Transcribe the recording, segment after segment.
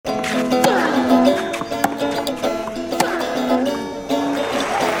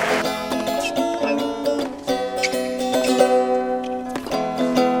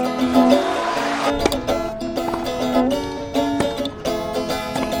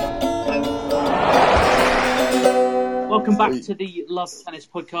Welcome back to the Love Tennis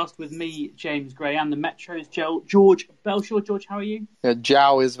podcast with me, James Gray, and the Metro's George Belshaw. George, how are you? Yeah,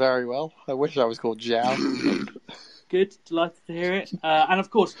 Jow is very well. I wish I was called Jow. Good, delighted to hear it. And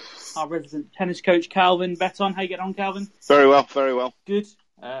of course, our resident tennis coach, Calvin Betton. How you getting on, Calvin? Very well, very well. Good.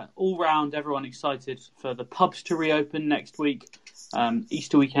 All round, everyone excited for the pubs to reopen next week.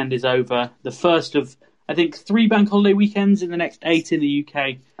 Easter weekend is over. The first of, I think, 3 bank holiday weekends in the next 8 in the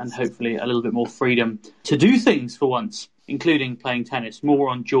UK, and hopefully a little bit more freedom to do things for once, including playing tennis. More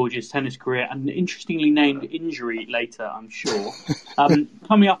on George's tennis career and an interestingly named injury later, I'm sure.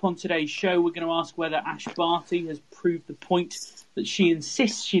 Coming up on today's show, we're going to ask whether Ash Barty has proved the point that she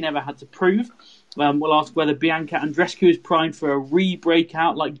insists she never had to prove. We'll ask whether Bianca Andreescu is primed for a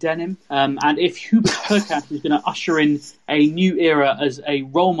re-breakout like denim, and if Hubert is going to usher in a new era as a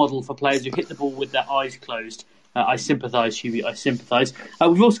role model for players who hit the ball with their eyes closed. I sympathise, Hubert, I sympathise.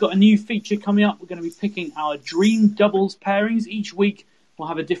 We've also got a new feature coming up. We're going to be picking our dream doubles pairings. Each week we'll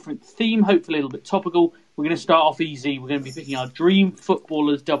have a different theme, hopefully a little bit topical. We're going to start off easy. We're going to be picking our dream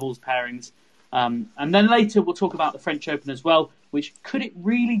footballers doubles pairings. And then later we'll talk about the French Open as well, which could it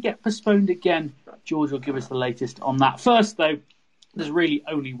really get postponed again? George will give us the latest on that. First, though, there's really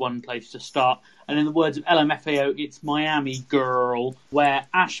only one place to start. And in the words of LMFAO, it's Miami Girl, where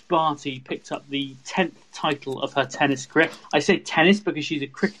Ash Barty picked up the 10th title of her tennis career. I say tennis because she's a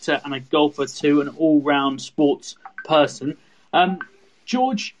cricketer and a golfer too, an all-round sports person.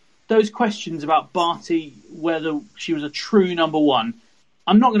 George, those questions about Barty, whether she was a true number one,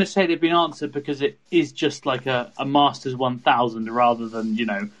 I'm not going to say they've been answered because it is just like a Masters 1000 rather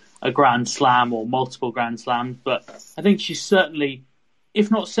than, a Grand Slam or multiple Grand Slams. But I think she's certainly, if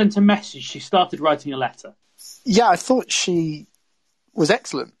not sent a message, she started writing a letter. Yeah, I thought she was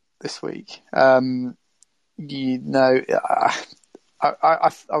excellent this week. I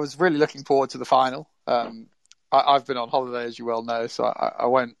was really looking forward to the final. I've been on holiday, as you well know, so I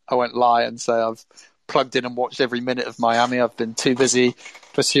won't lie and say I've plugged in and watched every minute of Miami. I've been too busy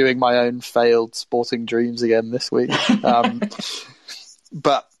pursuing my own failed sporting dreams again this week.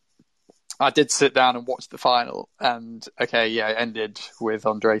 But I did sit down and watch the final, and it ended with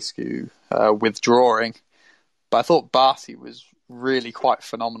Andreescu withdrawing. But I thought Barty was really quite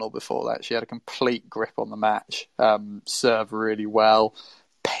phenomenal before that. She had a complete grip on the match, served really well,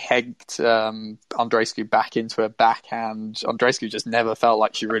 pegged Andreescu back into her backhand. Andreescu just never felt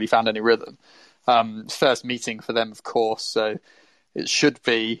like she really found any rhythm. First meeting for them, of course, so it should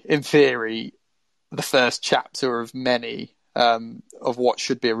be, in theory, the first chapter of many of what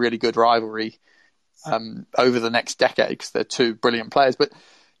should be a really good rivalry over the next decade, because they're two brilliant players. But,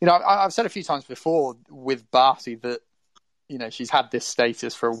 I've said a few times before with Barty that, she's had this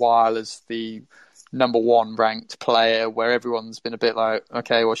status for a while as the number one ranked player, where everyone's been a bit like,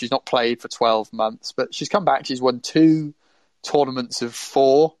 okay, well, she's not played for 12 months, but she's come back. She's won 2 tournaments of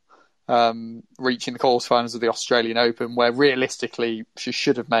 4. Reaching the quarterfinals of the Australian Open, where realistically she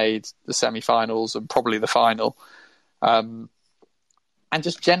should have made the semi-finals and probably the final, and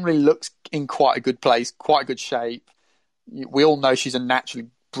just generally looks in quite a good place, quite a good shape. We all know she's a naturally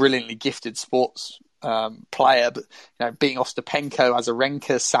brilliantly gifted sports player, but beating Ostapenko,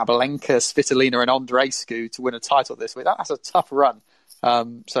 Azarenka, Sabalenka, Svitolina and Andreescu to win a title this week, that's a tough run.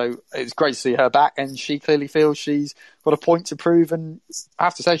 So it's great to see her back, and she clearly feels she's got a point to prove, and I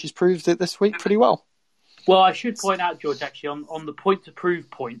have to say she's proved it this week pretty well. Well, I should point out, George, actually, on the point to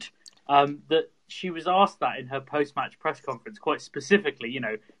prove point, that she was asked that in her post-match press conference quite specifically,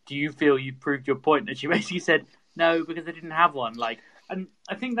 do you feel you've proved your point? And she basically said, no, because I didn't have one. And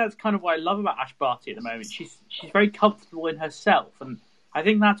I think that's kind of what I love about Ash Barty at the moment. She's very comfortable in herself, and I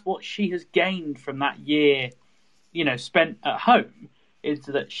think that's what she has gained from that year, spent at home, is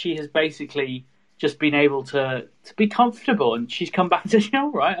that she has basically just been able to be comfortable, and she's come back and said, all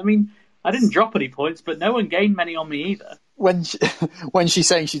right, I mean, I didn't drop any points, but no one gained many on me either. When she's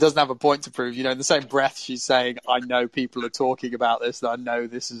saying she doesn't have a point to prove, in the same breath she's saying, I know people are talking about this, and I know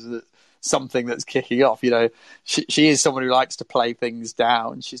this is something that's kicking off. She is someone who likes to play things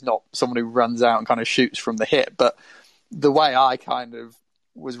down. She's not someone who runs out and kind of shoots from the hip. But the way I kind of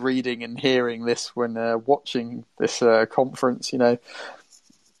was reading and hearing this when watching this conference,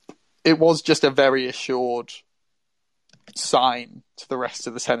 it was just a very assured sign to the rest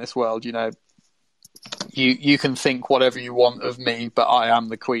of the tennis world. You can think whatever you want of me, but I am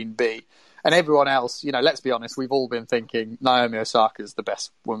the queen bee. And everyone else, let's be honest, we've all been thinking Naomi Osaka is the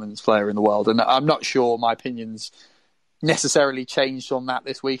best women's player in the world. And I'm not sure my opinions necessarily changed on that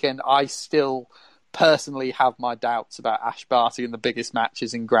this weekend. I still personally have my doubts about Ash Barty in the biggest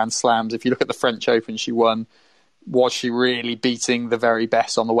matches in Grand Slams. If you look at the French Open she won, Was she really beating the very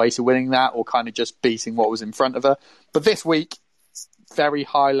best on the way to winning that, or kind of just beating what was in front of her? But this week, very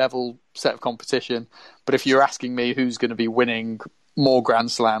high level set of competition. But if you're asking me who's going to be winning more Grand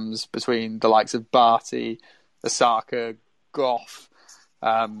Slams between the likes of Barty, Osaka, Goff,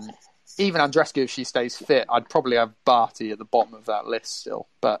 even Andreescu, if she stays fit, I'd probably have Barty at the bottom of that list still.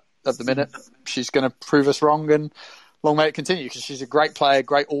 But at the minute, she's going to prove us wrong, and long may it continue, because she's a great player,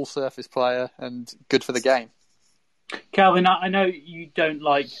 great all-surface player, and good for the game. Calvin, I know you don't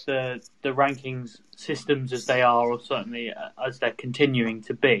like the rankings systems as they are, or certainly as they're continuing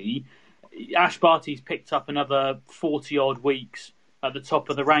to be. Ash Barty's picked up another 40-odd weeks at the top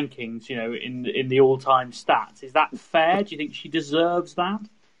of the rankings, in the all-time stats. Is that fair? Do you think she deserves that?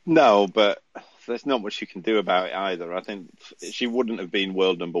 No, but there's not much you can do about it either. I think she wouldn't have been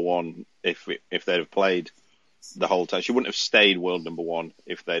world number one if they'd have played the whole time. She wouldn't have stayed world number one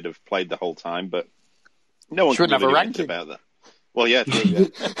if they'd have played the whole time, but no one can have a ranking about that. Well, yeah,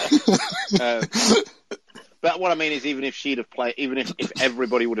 true, yeah. But what I mean is, even if she'd have played, even if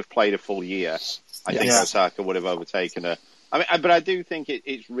everybody would have played a full year, I think Osaka would have overtaken her. I mean, but I do think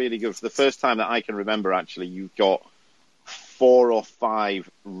it's really good. For the first time that I can remember, actually, you've got 4 or 5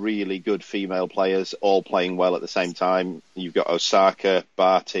 really good female players all playing well at the same time. You've got Osaka,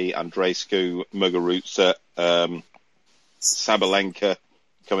 Barty, Andreescu, Muguruza, Sabalenka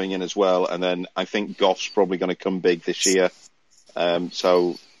coming in as well, and then I think Goff's probably going to come big this year.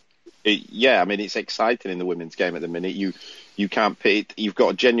 It's exciting in the women's game at the minute. You can't pick. You've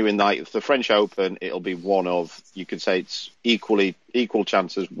got a genuine night. The French Open, it'll be one of, you could say it's equal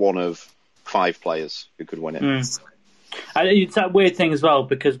chances, one of 5 players who could win it. And it's that weird thing as well,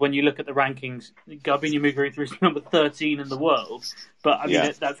 because when you look at the rankings, Garbiñe Muguruza is number 13 in the world, but I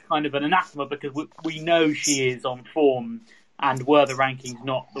mean that's kind of an anathema, because we know she is on form, and were the rankings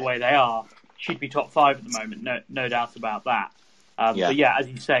not the way they are, she'd be top 5 at the moment, no doubt about that. But yeah, as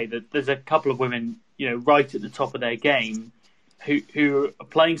you say, there's a couple of women, right at the top of their game, who are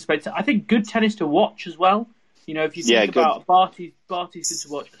playing space. I think good tennis to watch as well. If you think about Barty's good to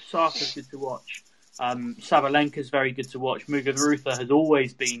watch, Osaka's good to watch. Sabalenka's very good to watch. Muguruza has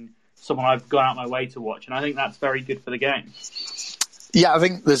always been someone I've gone out my way to watch, and I think that's very good for the game. Yeah, I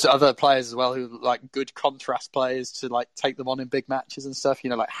think there's other players as well who like good contrast players to like take them on in big matches and stuff.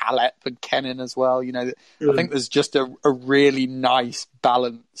 Like Halep and Kenin as well. I think there's just a really nice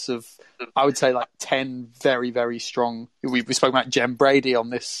balance of, I would say, like 10 very, very strong. We spoke about Jem Brady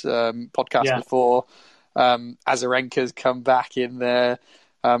on this podcast before. Azarenka's come back in there.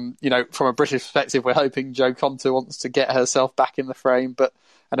 From a British perspective, we're hoping Jo Konta wants to get herself back in the frame,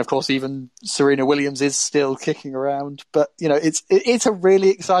 and of course, even Serena Williams is still kicking around. But it's a really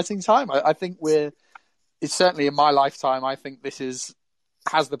exciting time. I think it's certainly in my lifetime. I think this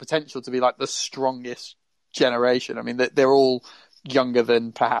has the potential to be like the strongest generation. I mean, they're all younger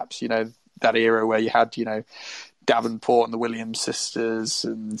than perhaps that era where you had Davenport and the Williams sisters,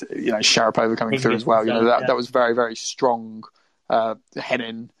 and Sharapova coming through as well. That was very, very strong.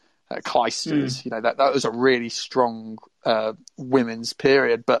 Henin, Clijsters, that was a really strong women's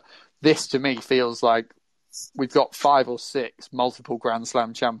period. But this, to me, feels like we've got 5 or 6 multiple Grand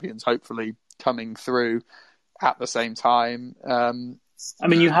Slam champions, hopefully coming through at the same time. I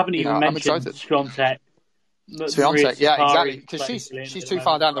mean, you haven't even mentioned Swiatek. Swiatek, yeah, exactly, because she's too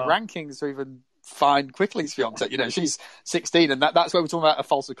far down the rankings to even find quickly. Swiatek, she's 16, and that's where we're talking about a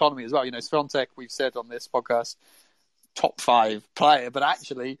false economy as well. Swiatek, we've said on this podcast, top 5 player, but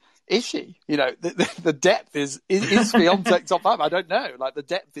actually, is she? The depth is Swiatek top 5? I don't know. Like, the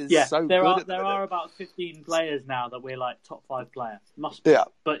depth is so good. There are about 15 players now that we're like top 5 player. Must be. Yeah.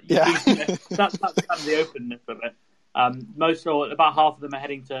 But that's kind of the openness of it. About half of them are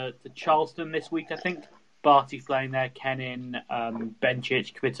heading to Charleston this week, I think. Barty's playing there, Kenin,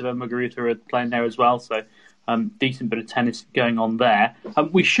 Bencic, Kvitova, Muguruza are playing there as well. So decent bit of tennis going on there.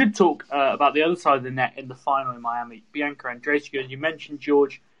 We should talk about the other side of the net in the final in Miami. Bianca Andreescu, as you mentioned,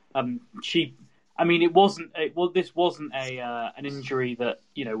 George. This wasn't an injury that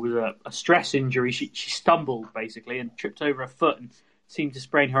was a stress injury. She stumbled basically and tripped over her foot and seemed to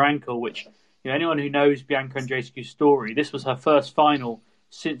sprain her ankle. Which anyone who knows Bianca Andreescu's story, this was her first final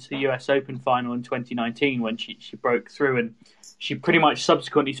since the US Open final in 2019 when she broke through, and she pretty much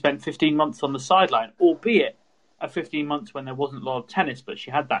subsequently spent 15 months on the sideline, albeit a 15 months when there wasn't a lot of tennis, but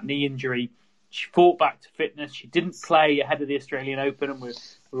she had that knee injury. She fought back to fitness. She didn't play ahead of the Australian Open, and we're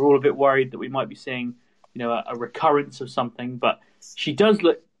all a bit worried that we might be seeing a recurrence of something, but she does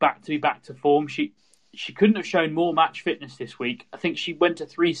look back to form. She couldn't have shown more match fitness this week. I think she went to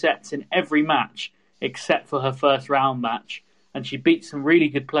 3 sets in every match except for her first round match. and she beat some really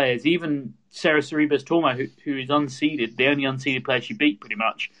good players. Even Sarah Sorribes Tormo, who is unseeded, the only unseeded player she beat pretty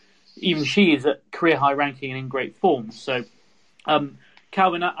much, even she is at career high ranking and in great form. So,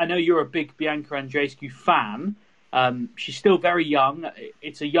 Calvin, I know you're a big Bianca Andreescu fan. She's still very young.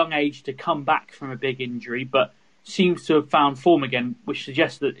 It's a young age to come back from a big injury, but seems to have found form again, which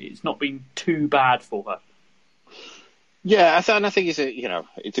suggests that it's not been too bad for her. Yeah, I think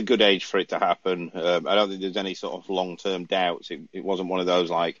it's a good age for it to happen. I don't think there's any sort of long-term doubts. It wasn't one of those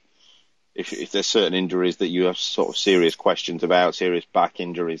like if there's certain injuries that you have sort of serious questions about, serious back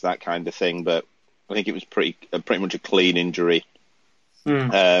injuries, that kind of thing. But I think it was pretty much a clean injury.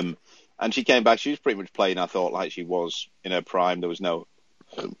 And she came back. She was pretty much playing, I thought, like she was in her prime. There was no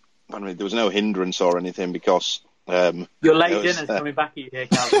hindrance or anything because. Your late dinner's coming back at you here,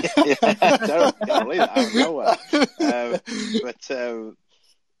 Calvin. Terrible. Can't believe that out of nowhere.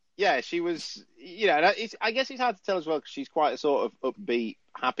 Yeah, she was. I guess it's hard to tell as well because she's quite a sort of upbeat,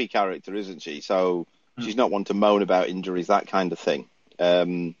 happy character, isn't she? So she's not one to moan about injuries, that kind of thing.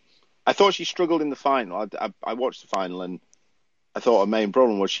 I thought she struggled in the final. I watched the final and I thought her main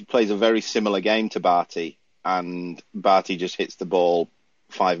problem was she plays a very similar game to Barty, and Barty just hits the ball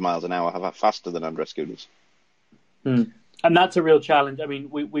 5 miles an hour faster than Andreescu does. And that's a real challenge. I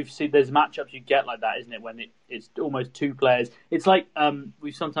mean, we've seen there's matchups you get like that, isn't it? When it's almost two players. It's like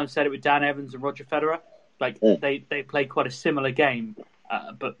we've sometimes said it with Dan Evans and Roger Federer. Like they play quite a similar game,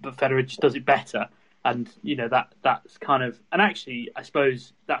 but Federer just does it better. And that's kind of, and actually I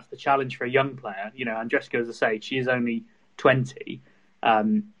suppose that's the challenge for a young player. Andreescu, as I say, she is only 20,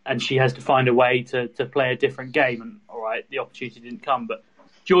 and she has to find a way to play a different game. And all right, the opportunity didn't come. But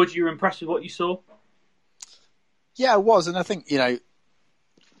George, you were impressed with what you saw? Yeah, it was, and I think the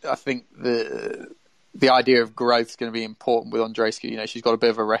idea of growth is going to be important with Andreescu. She's got a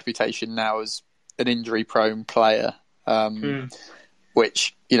bit of a reputation now as an injury-prone player,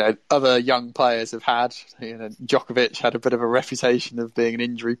 which other young players have had. Djokovic had a bit of a reputation of being an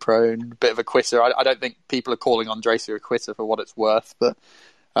injury-prone, bit of a quitter. I don't think people are calling Andreescu a quitter for what it's worth, but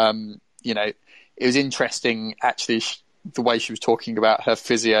it was interesting actually. The way she was talking about her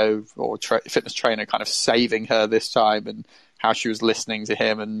physio or fitness trainer kind of saving her this time, and how she was listening to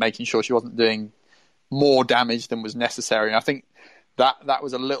him and making sure she wasn't doing more damage than was necessary. And I think that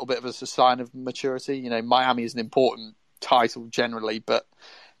was a little bit of a sign of maturity. Miami is an important title generally, but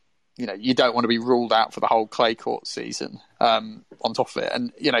you don't want to be ruled out for the whole clay court season on top of it.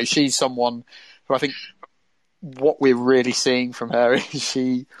 And she's someone who I think what we're really seeing from her is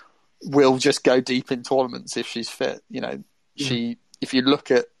she will just go deep in tournaments if she's fit. If you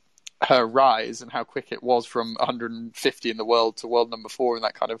look at her rise and how quick it was from 150 in the world to world number 4 in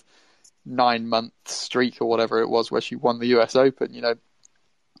that kind of 9-month streak or whatever it was where she won the US Open,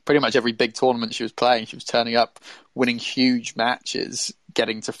 pretty much every big tournament she was playing, she was turning up, winning huge matches,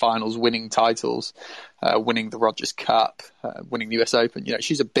 getting to finals, winning titles, winning the Rogers Cup, winning the US Open.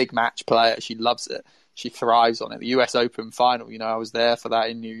 She's a big match player. She loves it. She thrives on it. The US Open final, I was there for that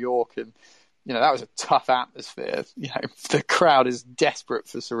in New York, and that was a tough atmosphere. The crowd is desperate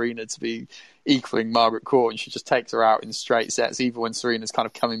for Serena to be equaling Margaret Court, and she just takes her out in straight sets. Even when Serena's kind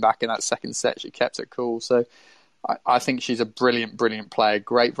of coming back in that second set, she kept it cool. So I think she's a brilliant, brilliant player.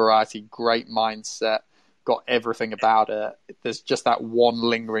 Great variety, great mindset, got everything about her. There's just that one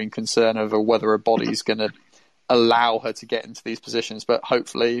lingering concern over whether her body's going to allow her to get into these positions, but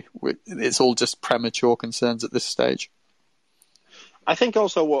hopefully it's all just premature concerns at this stage. I think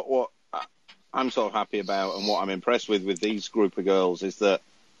also what I'm sort of happy about and what I'm impressed with these group of girls is that,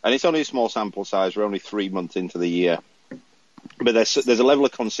 and it's only a small sample size, we're only 3 months into the year, but there's a level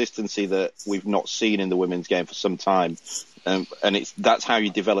of consistency that we've not seen in the women's game for some time, and that's how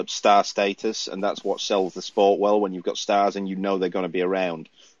you develop star status, and that's what sells the sport well, when you've got stars and they're going to be around.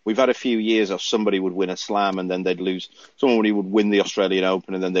 We've had a few years of somebody would win a slam and then they'd lose. Somebody would win the Australian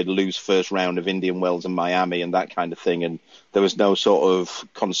Open and then they'd lose first round of Indian Wells and Miami and that kind of thing. And there was no sort of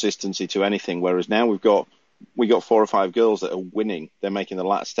consistency to anything. Whereas now we got 4 or 5 girls that are winning. They're making the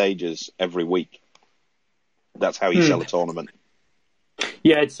latter stages every week. That's how you sell a tournament.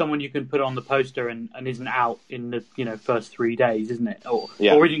 Yeah, it's someone you can put on the poster and isn't out in the first 3 days, isn't it? Or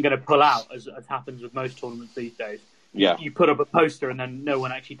isn't going to pull out, as happens with most tournaments these days. Yeah. You put up a poster and then no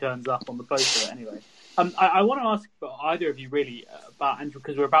one actually turns up on the poster anyway. I want to ask either of you really about Andrew,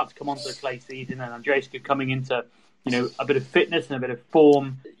 because we're about to come on to the clay season and Andreescu coming into a bit of fitness and a bit of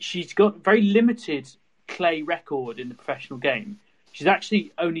form. She's got a very limited clay record in the professional game. She's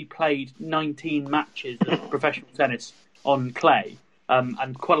actually only played 19 matches of professional tennis on clay,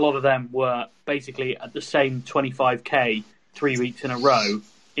 and quite a lot of them were basically at the same 25k 3 weeks in a row.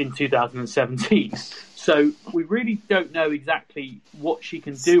 in 2017. So we really don't know exactly what she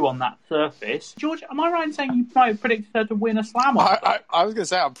can do on that surface. George, am I right in saying you might have predicted her to win a slam on I was going to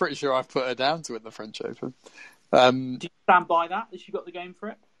say, I'm pretty sure I've put her down to win the French Open. Do you stand by that? Has she got the game for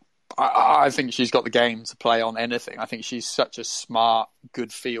it? I think she's got the game to play on anything. I think she's such a smart,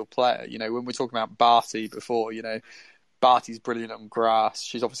 good field player. You know, when we're talking about Barty before, you know, Barty's brilliant on grass.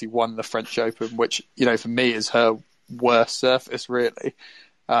 She's obviously won the French Open, which, you know, for me is her worst surface, really.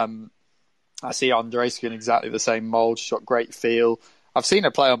 I see Andreescu in exactly the same mould. She's got great feel. I've seen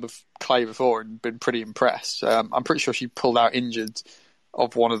her play on clay before and been pretty impressed. I'm pretty sure she pulled out injured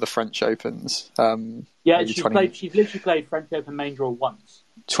of one of the French Opens. She's literally played French Open main draw once.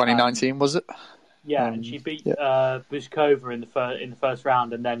 2019, was it? Yeah, and she beat Buzkova in the first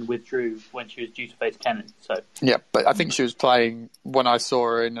round and then withdrew when she was due to face Kennan. So yeah, but I think she was playing when I saw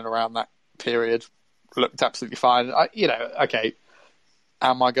her in and around that period. Looked absolutely fine.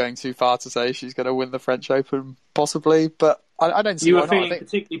 Am I going too far to say she's going to win the French Open? Possibly, but I don't see you why were not. feeling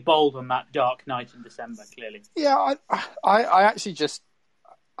particularly bold on that dark night in December. Clearly, yeah. I actually just.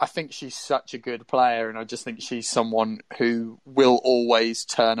 I think she's such a good player, and I just think she's someone who will always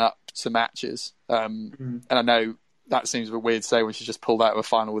turn up to matches. And I know that seems a bit weird to say when she's just pulled out of a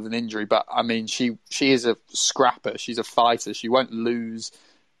final with an injury, but I mean, she is a scrapper. She's a fighter. She won't lose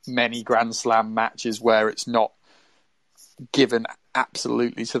many Grand Slam matches where it's not given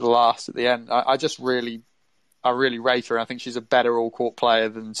absolutely to the last at the end. I really rate her. I think she's a better all-court player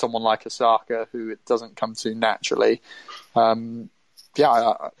than someone like Osaka, who it doesn't come to naturally. I'm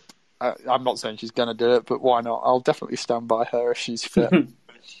not saying she's going to do it, but why not? I'll definitely stand by her if she's fit.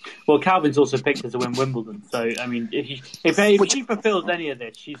 Well, Calvin's also picked her to win Wimbledon, so I mean, if she fulfills any of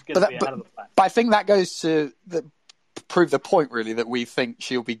this, she's going to be a hell of a player. But I think that goes to prove the point, really, that we think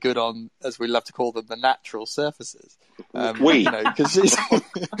she'll be good on, as we love to call them, the natural surfaces. We love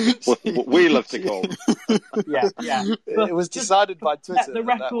to call them. Yeah. It was decided by Twitter. The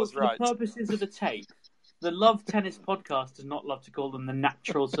record, that was right. For the purposes of the tape, the Love Tennis podcast does not love to call them the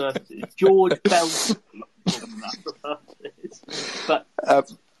natural surfaces. George Bell loves to call them the natural surfaces. But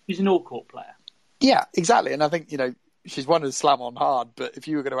she's an all-court player. Yeah, exactly. And I think, she's won a slam on hard, but if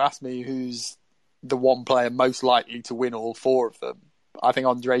you were going to ask me who's the one player most likely to win all four of them, I think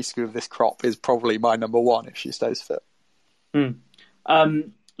Andreescu of this crop is probably my number one if she stays fit.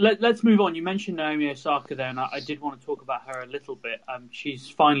 Let's move on. You mentioned Naomi Osaka there, and I did want to talk about her a little bit. She's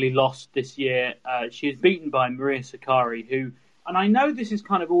finally lost this year. She was beaten by Maria Sakkari, who, and I know this has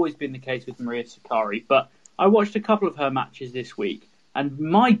kind of always been the case with Maria Sakkari, but I watched a couple of her matches this week, and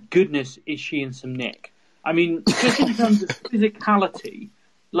my goodness, is she in some nick. I mean, just in terms of physicality,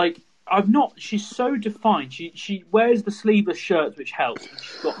 she's so defined. She wears the sleeveless shirts, which helps.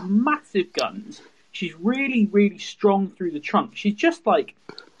 She's got massive guns. She's really, really strong through the trunk. She's just like,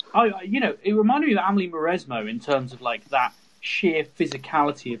 it reminded me of Amelie Mauresmo in terms of that sheer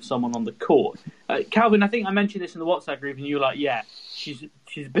physicality of someone on the court. Calvin, I think I mentioned this in the WhatsApp group, and you were like, yeah, she's a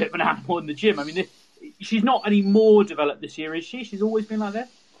bit of an animal in the gym. I mean, she's not any more developed this year, is she? She's always been like this?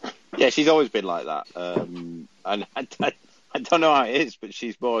 Yeah, she's always been like that. And I don't know how it is, but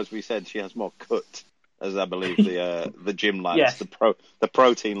she's more, as we said, she has more cut, as I believe the gym lads, yes. the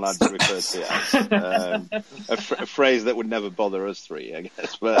protein lads refer to it as. A phrase that would never bother us three, I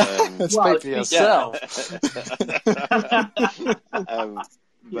guess. But speak for yourself.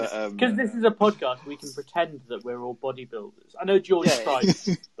 Because this is a podcast, we can pretend that we're all bodybuilders. I know George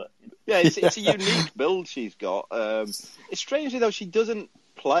tries, but yeah, it's a unique build she's got. It's strangely though she doesn't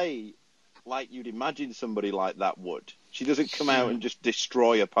play like you'd imagine somebody like that would. She doesn't come out and just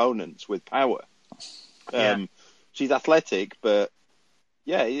destroy opponents with power. She's athletic, but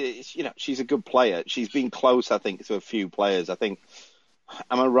she's a good player. She's been close, I think, to a few players. I think,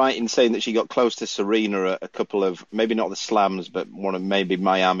 am I right in saying that she got close to Serena a couple of, maybe not the slams, but one of maybe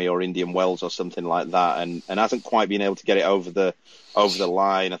Miami or Indian Wells or something like that, and hasn't quite been able to get it over the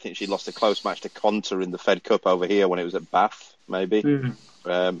line. I think she lost a close match to Conter in the Fed Cup over here when it was at Bath, maybe.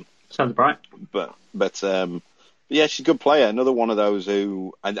 Sounds right. But yeah, she's a good player. Another one of those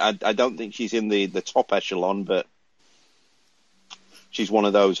who I don't think she's in the top echelon, but she's one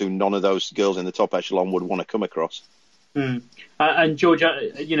of those who none of those girls in the top echelon would want to come across. And George,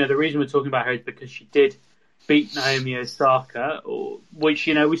 the reason we're talking about her is because she did beat Naomi Osaka, which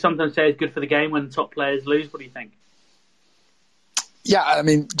we sometimes say is good for the game when the top players lose. What do you think? Yeah, I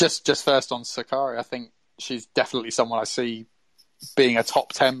mean, just first on Sakkari, I think she's definitely someone I see being a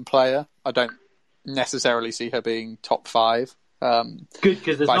top 10 player. I don't necessarily see her being top 5. Good,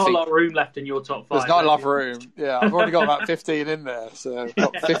 because there's not a lot of room left in your top 5. There's not a lot of room. Yeah, I've already got about 15 in there, so I've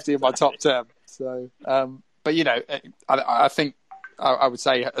got 50 in my top 10. So, but I think I would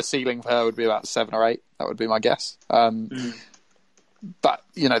say a ceiling for her would be about 7 or 8. That would be my guess. But,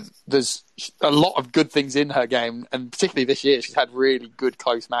 there's a lot of good things in her game, and particularly this year, she's had really good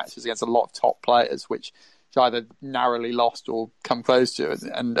close matches against a lot of top players, which she either narrowly lost or come close to.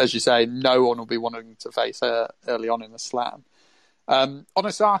 And as you say, no one will be wanting to face her early on in the slam. On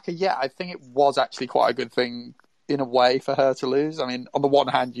Osaka, I think it was actually quite a good thing in a way for her to lose. I mean, on the one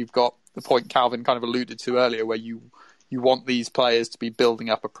hand, you've got the point Calvin kind of alluded to earlier, where you want these players to be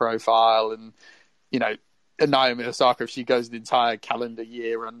building up a profile, and Naomi Osaka, if she goes an entire calendar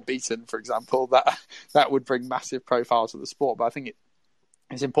year unbeaten, for example, that would bring massive profiles to the sport. But I think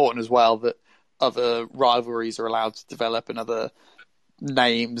it's important as well that other rivalries are allowed to develop and other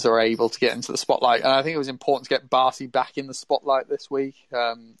names are able to get into the spotlight. And I think it was important to get Barty back in the spotlight this week.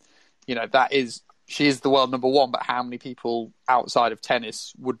 She is the world number one, but how many people outside of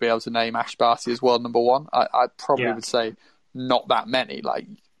tennis would be able to name Ash Barty as world number one? I probably would say not that many. Like,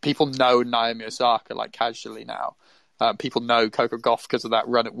 people know Naomi Osaka casually now. People know Coco Gauff because of that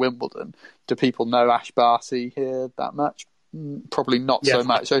run at Wimbledon. Do people know Ash Barty here that much? Probably not so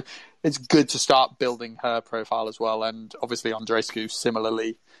much. So it's good to start building her profile as well. And obviously Andreescu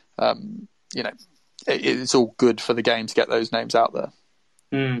similarly. It's all good for the game to get those names out there.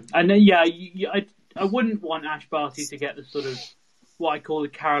 And I wouldn't want Ash Barty to get the sort of what I call the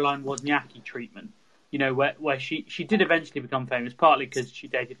Caroline Wozniacki treatment. Where she did eventually become famous, partly because she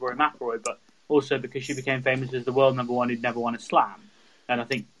dated Rory McIlroy, but also because she became famous as the world number one who'd never won a slam. And I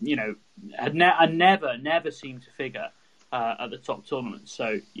think, never seemed to figure at the top tournaments.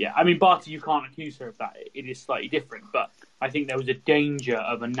 So, Barty, you can't accuse her of that. It is slightly different, but I think there was a danger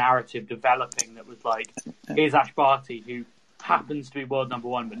of a narrative developing that was like, here's Ash Barty, who happens to be world number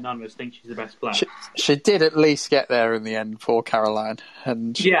one, but none of us think she's the best player. She did at least get there in the end, poor Caroline,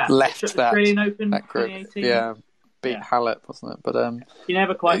 and left Australian Open that group. 2018. Beat Halep, wasn't it? But she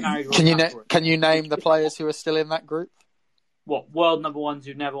never quite married. Can you name the players who are still in that group? What, world number ones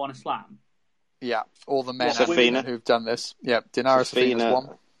who've never won a slam? Yeah, all the men Safina, who've done this. Yeah, Dinara Safina's one.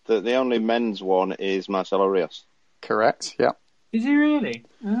 The only men's one is Marcelo Rios. Correct. Yeah. Is he really?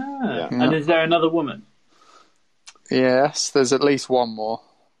 And is there another woman? Yes, there's at least one more.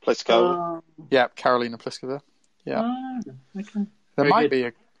 Pliskova. Karolina Pliskova. Yeah. Okay. There might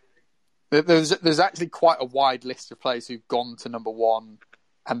be there's actually quite a wide list of players who've gone to number one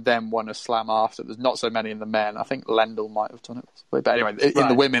and then won a slam after. There's not so many in the men. I think Lendl might have done it possibly. But anyway, in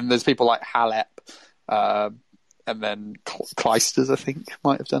the women, there's people like Halep, and then Kleisters, I think,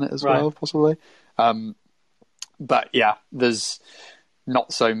 might have done it as well, possibly. But there's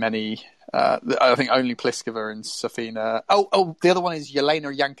not so many. I think only Pliskova and Safina. The other one is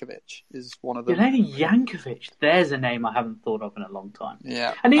Jelena Jankovic is one of them. Jelena Jankovic, there's a name I haven't thought of in a long time.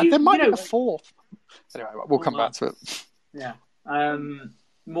 Yeah, and there might be a fourth. Anyway, we'll come back to it. Yeah,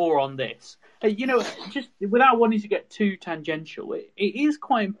 more on this. Just without wanting to get too tangential, it is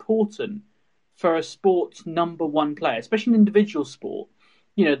quite important for a sport's number one player, especially an individual sport.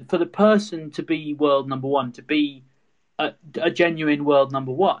 For the person to be world number one, to be a genuine world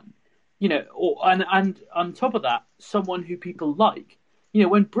number one. And on top of that, someone who people like.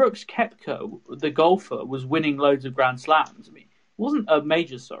 When Brooks Koepka, the golfer, was winning loads of Grand Slams, it wasn't a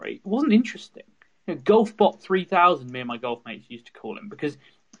major, it wasn't interesting. Golfbot 3000, me and my golf mates used to call him, because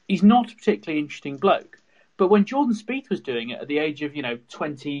he's not a particularly interesting bloke. But when Jordan Spieth was doing it at the age of,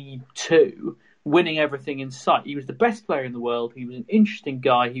 22, winning everything in sight, he was the best player in the world, he was an interesting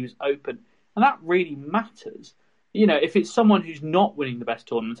guy, he was open, and that really matters. If it's someone who's not winning the best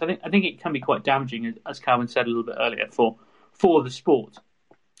tournaments, I think it can be quite damaging, as Calvin said a little bit earlier, for the sport.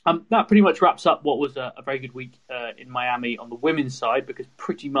 That pretty much wraps up what was a very good week in Miami on the women's side, because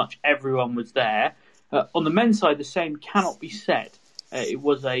pretty much everyone was there. On the men's side, the same cannot be said. It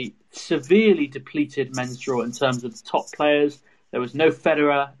was a severely depleted men's draw in terms of the top players. There was no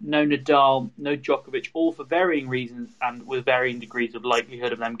Federer, no Nadal, no Djokovic, all for varying reasons and with varying degrees of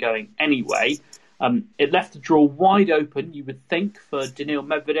likelihood of them going anyway. It left the draw wide open, you would think, for Daniil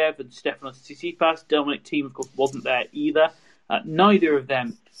Medvedev and Stefanos Tsitsipas. Dominic Thiem, of course, wasn't there either. Neither of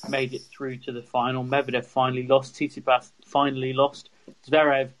them made it through to the final. Medvedev finally lost. Tsitsipas finally lost.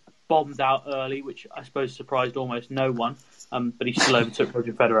 Zverev bombed out early, which I suppose surprised almost no one. But he still overtook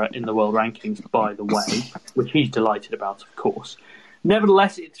Roger Federer in the world rankings, by the way, which he's delighted about, of course.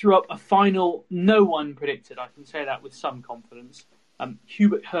 Nevertheless, it threw up a final no one predicted. I can say that with some confidence.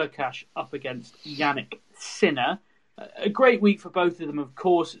 Hubert Hurkacz up against Yannick Sinner. A great week for both of them, of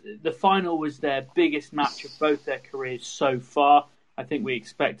course. The final was their biggest match of both their careers so far. I think we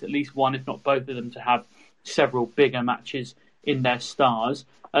expect at least one, if not both of them, to have several bigger matches in their stars.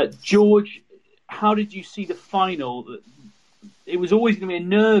 George, how did you see the final? it was always going to be a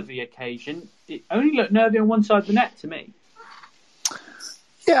nervy occasion. It only looked nervy on one side of the net to me.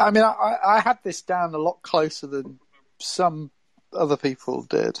 Yeah, I mean, I had this down a lot closer than some other people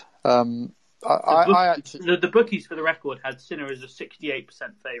did. The bookies, for the record, had Sinner as a 68%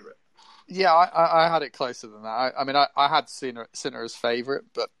 favourite. Yeah, I had it closer than that. I mean, I had Sinner as favourite,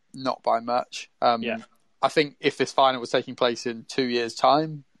 but not by much. I think if this final was taking place in 2 years'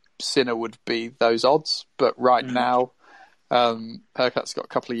 time, Sinner would be those odds. But right now, Hurkacz's got a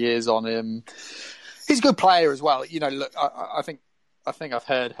couple of years on him. He's a good player as well. Look, I think I've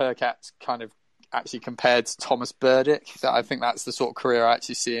heard Hurkacz kind of actually compared to Thomas Burdick. I think that's the sort of career I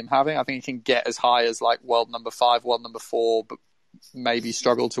actually see him having. I think he can get as high as like world number 5, world number 4, but maybe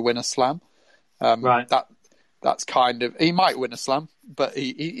struggle to win a slam. Right. That's kind of, he might win a slam, but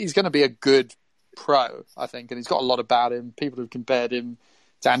he's going to be a good pro, I think, and he's got a lot about him. People have compared him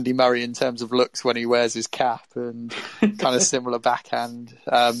to Andy Murray in terms of looks when he wears his cap and kind of similar backhand.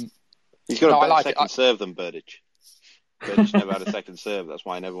 He's got a better second serve than Burdick. Burdick never had a second serve. That's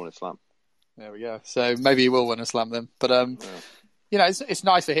why he never won a slam. There we go. So maybe he will win a slam then. But it's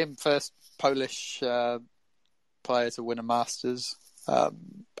nice for him, first Polish player to win a Masters,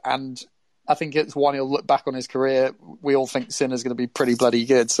 and I think it's one he'll look back on his career. We all think Sinner's going to be pretty bloody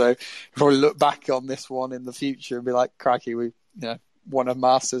good, so probably look back on this one in the future and be like, crikey, we won a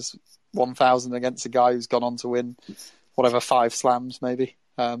Masters 1000 against a guy who's gone on to win 5 slams maybe,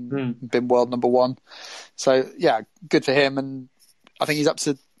 been world number 1. So yeah, good for him, and I think he's up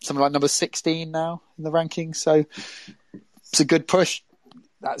to something like number 16 now in the rankings. So it's a good push.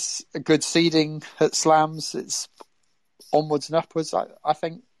 That's a good seeding at slams. It's onwards and upwards. I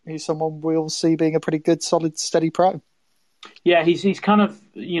think he's someone we'll see being a pretty good, solid, steady pro. Yeah, he's kind of,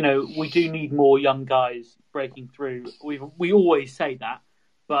 we do need more young guys breaking through. We always say that,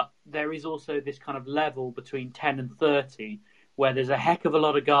 but there is also this kind of level between 10 and 30 where there's a heck of a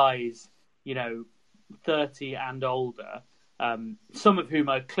lot of guys, 30 and older, some of whom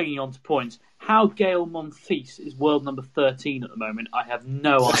are clinging on to points. How Gael Monfils is world number 13 at the moment, I have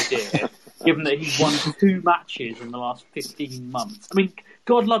no idea, given that he's won 2 matches in the last 15 months. I mean,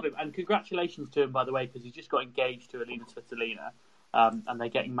 God love him, and congratulations to him, by the way, because he's just got engaged to Alina Svitolina, and they're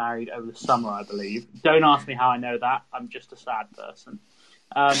getting married over the summer, I believe. Don't ask me how I know that. I'm just a sad person.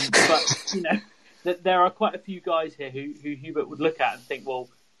 But, there are quite a few guys here who Hubert would look at and think, well,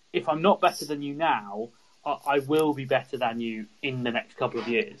 if I'm not better than you now, I will be better than you in the next couple of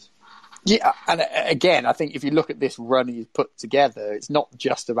years. Yeah, and again, I think if you look at this run he's put together, it's not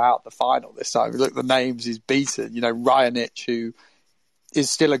just about the final this time. Look at the names he's beaten. Raonic, who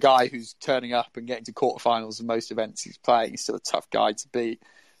is still a guy who's turning up and getting to quarterfinals in most events he's playing. He's still a tough guy to beat.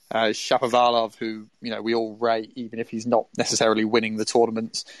 Shapovalov, who we all rate, even if he's not necessarily winning the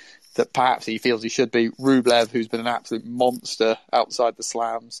tournaments that perhaps he feels he should be. Rublev, who's been an absolute monster outside the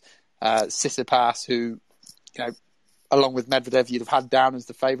slams. Tsitsipas, who, along with Medvedev, you'd have had down as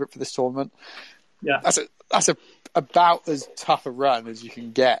the favourite for this tournament. Yeah, that's about as tough a run as you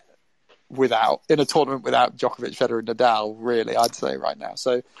can get in a tournament without Djokovic, Federer, and Nadal. Really, I'd say right now.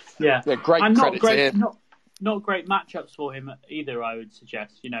 So yeah, great and credit to him. Not great matchups for him either, I would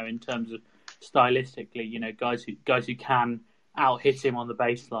suggest. In terms of stylistically, guys who can out-hit him on the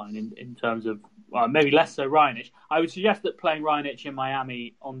baseline in terms of, well, maybe less so Raonic. I would suggest that playing Raonic in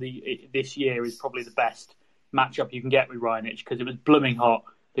Miami this year is probably the best matchup you can get with Raonic, because it was blooming hot.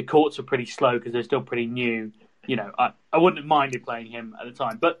 The courts are pretty slow because they're still pretty new. I wouldn't have minded playing him at the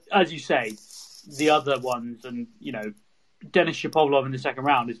time. But as you say, the other ones, and Denis Shapovalov in the second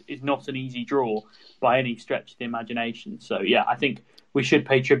round is not an easy draw by any stretch of the imagination. So yeah, I think we should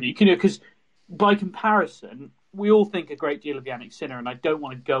pay tribute. Because by comparison, we all think a great deal of Jannik Sinner, and I don't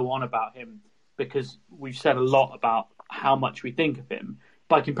want to go on about him because we've said a lot about how much we think of him.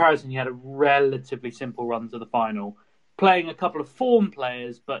 By comparison, he had a relatively simple run to the final, playing a couple of form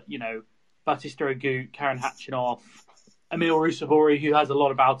players, but, Batista Agut, Karen Khachanov, Emil Ruusuvuori, who has a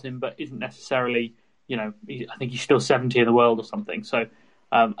lot about him, but isn't necessarily, I think he's still 70 in the world or something. So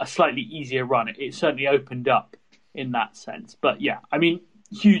a slightly easier run. It certainly opened up in that sense. But yeah, I mean,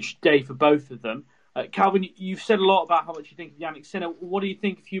 huge day for both of them. Calvin, you've said a lot about how much you think of Jannik Sinner. What do you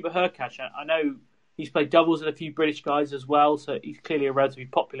think of Hubert Hurkacz? I know he's played doubles with a few British guys as well, so he's clearly a relatively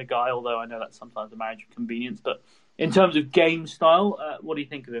popular guy, although I know that's sometimes a marriage of convenience. But in terms of game style, what do you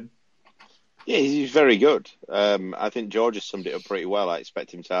think of him? Yeah, he's very good. I think George has summed it up pretty well. I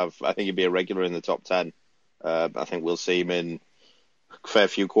expect him to I think he'd be a regular in the top 10. I think we'll see him in a fair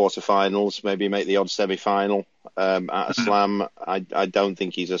few quarterfinals, maybe make the odd semi-final at a slam. I don't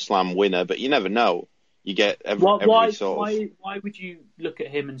think he's a slam winner, but you never know. You get Why would you look at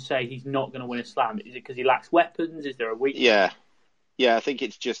him and say he's not going to win a slam? Is it because he lacks weapons? Is there a weakness? Yeah, I think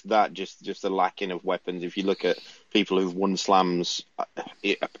it's just that, just the lacking of weapons. If you look at people who've won slams,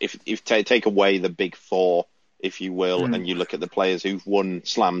 if take away the big four, if you will, and you look at the players who've won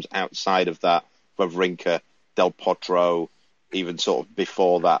slams outside of that, Wawrinka, Del Potro, even sort of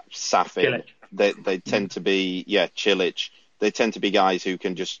before that, Safin, they tend to be, Cilic, they tend to be guys who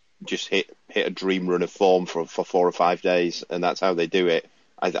can just hit a dream run of form for 4 or 5 days, and that's how they do it.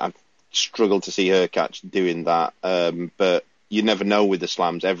 I've struggled to see Hurkacz doing that, but you never know with the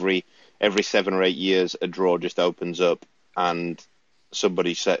slams. Every 7 or 8 years, a draw just opens up, and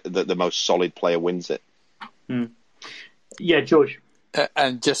somebody said that the most solid player wins it. Yeah, George.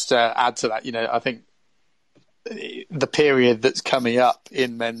 And just to add to that, I think the period that's coming up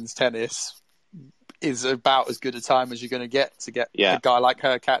in men's tennis is about as good a time as you're going to get a guy like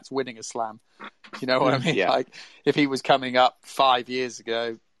Hurkacz winning a slam. You know what I mean? Yeah. Like, if he was coming up 5 years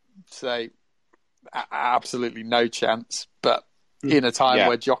ago, say, absolutely no chance. But in a time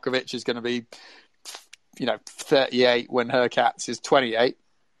where Djokovic is going to be, 38 when Hurkacz is 28,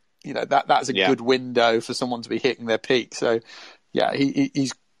 that's a good window for someone to be hitting their peak. So,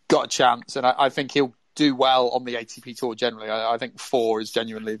 he's got a chance, and I think he'll do well on the ATP Tour generally. I think 4 is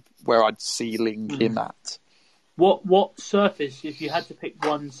genuinely where I'd ceiling him at. What surface, if you had to pick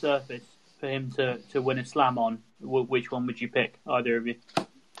one surface for him to win a slam on, which one would you pick, either of you?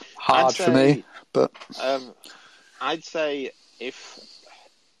 Hard for me, but I'd say if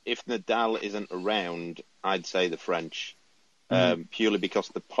Nadal isn't around, I'd say the French, purely because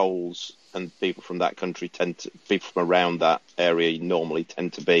the Poles and people from that country people from around that area normally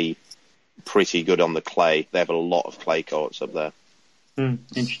tend to be pretty good on the clay. They have a lot of clay courts up there.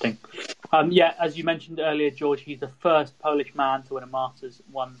 Interesting. As you mentioned earlier, George, he's the first Polish man to win a Masters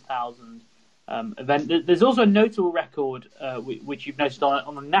 1000 event. There's also a notable record, which you've noticed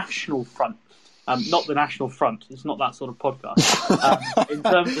on the national front. Not the National Front. It's not that sort of podcast. In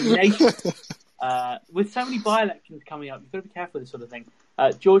terms of nations, with so many by-elections coming up, you've got to be careful with this sort of thing.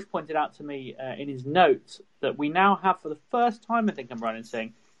 George pointed out to me in his notes that we now have, for the first time, I think I'm right in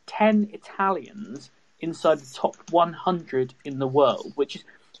saying, 10 Italians inside the top 100 in the world, which is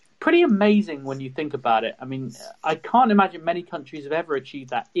pretty amazing when you think about it. I mean, I can't imagine many countries have ever achieved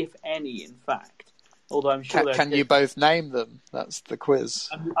that, if any, in fact. Although I'm sure can you both name them? That's the quiz.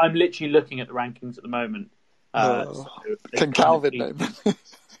 I'm literally looking at the rankings at the moment. Can Calvin name them?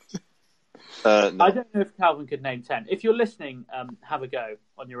 No. I don't know if Calvin could name 10. If you're listening, have a go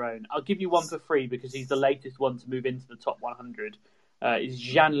on your own. I'll give you one for free because he's the latest one to move into the top 100. Is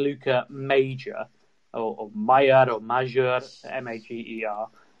Gianluca Major, or Mayer, or Major, Mager.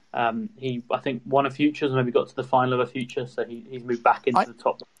 He, I think, won a Futures and maybe got to the final of a Future, so he's moved back into the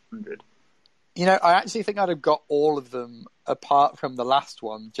top 100. I actually think I'd have got all of them apart from the last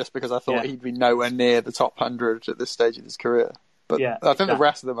one, just because I thought he'd be nowhere near the top 100 at this stage of his career. But I think the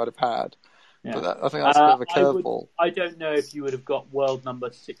rest of them I'd have had. Yeah. But I think that's a bit of a curveball. I don't know if you would have got world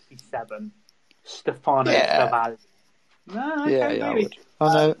number 67, Stefano Cavalli. No, maybe.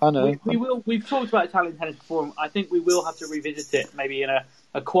 I know. We will. We've talked about Italian tennis before. I think we will have to revisit it maybe in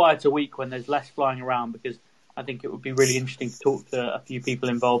a quieter week when there's less flying around, because I think it would be really interesting to talk to a few people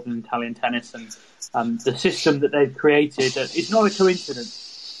involved in Italian tennis and the system that they've created. It's not a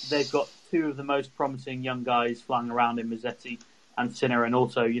coincidence. They've got 2 of the most promising young guys flying around in Mazzetti and Sinner, and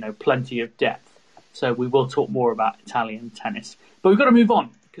also, plenty of depth. So we will talk more about Italian tennis. But we've got to move on,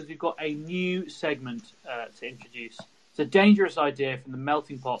 because we've got a new segment to introduce. It's a dangerous idea from the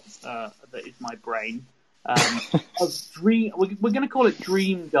melting pot that is my brain. We're going to call it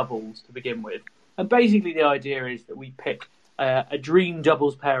Dream Doubles to begin with. And basically the idea is that we pick a dream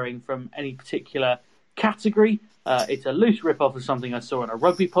doubles pairing from any particular category. It's a loose rip-off of something I saw on a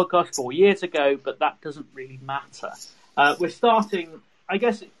rugby podcast 4 years ago, but that doesn't really matter. We're starting, I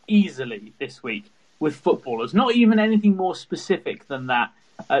guess, easily this week with footballers. Not even anything more specific than that.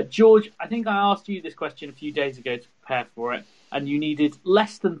 George, I think I asked you this question a few days ago to prepare for it, and you needed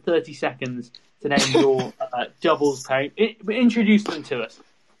less than 30 seconds to name your doubles pairing. Introduce them to us.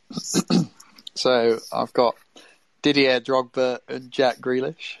 So I've got Didier Drogba and Jack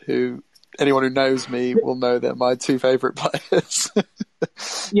Grealish, who anyone who knows me will know they're my 2 favourite players.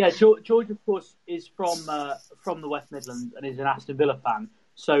 Yeah, George, of course, is from the West Midlands and is an Aston Villa fan.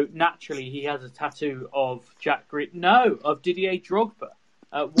 So naturally, he has a tattoo of of Didier Drogba.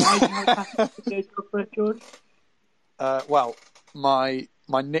 Why do you have a tattoo of Didier Drogba, George? Well, my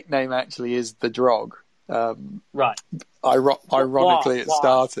nickname actually is the Drog. Right. Ironically, it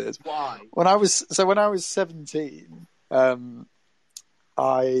started Why? when I was 17.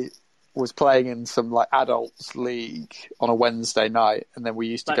 I was playing in some like adults league on a Wednesday night, and then we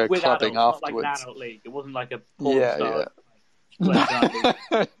used to go with clubbing adults, afterwards. Not like an adult league. It wasn't like a porn Yeah, star.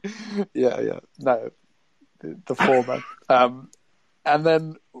 yeah. No, the former. And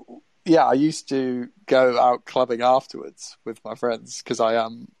then, I used to go out clubbing afterwards with my friends because I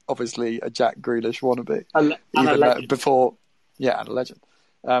am obviously a Jack Grealish wannabe. And a legend. Before, and a legend.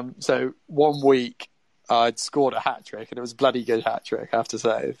 So one week I'd scored a hat trick, and it was a bloody good hat trick, I have to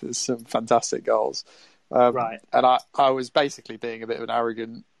say. There's some fantastic goals. Right. And I was basically being a bit of an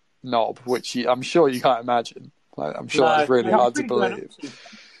arrogant knob, which I'm sure you can't imagine. I'm sure that's really hard to believe.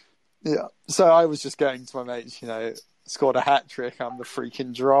 Yeah. So I was just going to my mates, scored a hat trick. I'm the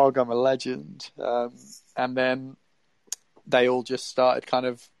freaking Drog. I'm a legend. And then they all just started kind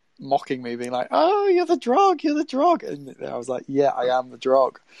of mocking me, being like, "Oh, you're the Drog. You're the Drog." And I was like, "Yeah, I am the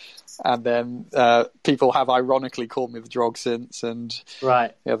Drog." And then people have ironically called me the Drog since. And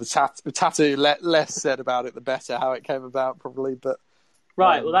right, the tattoo. Less said about it, the better. How it came about, probably. But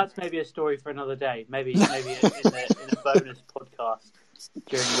right. Well, that's maybe a story for another day. Maybe in a bonus podcast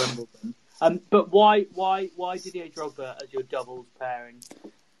during Wimbledon. But why Didier Drogba as your doubles pairing?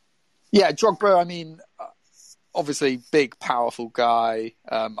 Yeah, Drogba. I mean, obviously, big, powerful guy.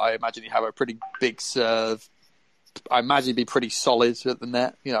 I imagine he'd have a pretty big serve. I imagine he'd be pretty solid at the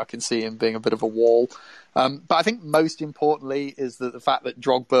net. I can see him being a bit of a wall. But I think most importantly is that the fact that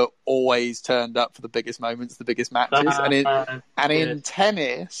Drogba always turned up for the biggest moments, the biggest matches. In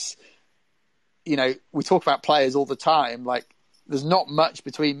tennis, we talk about players all the time. Like, there's not much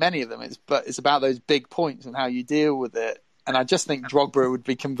between many of them. It's about those big points and how you deal with it. And I just think Drogba would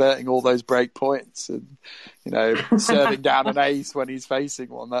be converting all those break points and, serving down an ace when he's facing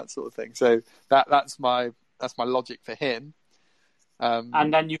one, that sort of thing. So that's my logic for him.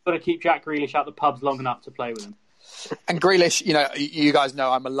 And then you've got to keep Jack Grealish out the pubs long enough to play with him. And Grealish, you guys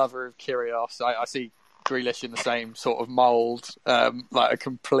know I'm a lover of Kyrgios. I see Grealish in the same sort of mould, like a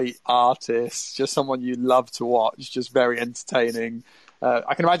complete artist, just someone you love to watch, just very entertaining.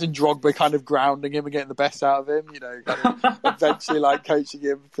 I can imagine Drogba kind of grounding him and getting the best out of him, kind of eventually like coaching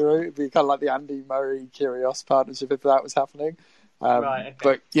him through. It'd be kind of like the Andy Murray-Kyrgios partnership if that was happening. Right, okay.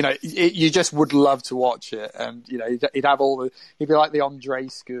 But, you just would love to watch it. And, he'd have he'd be like the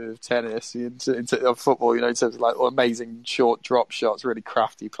Andreescu of tennis, of football, in terms of like amazing short drop shots, really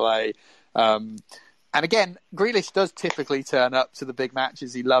crafty play. And again, Grealish does typically turn up to the big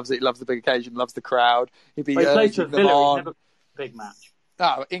matches. He loves it. He loves the big occasion, loves the crowd. He'd be urging them on. Never big match.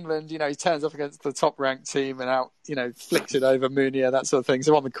 Oh, England, he turns up against the top-ranked team and out, flicks it over Munier, that sort of thing.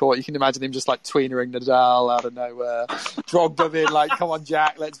 So on the court, you can imagine him just like tweenering Nadal out of nowhere. Drogba being like, "Come on,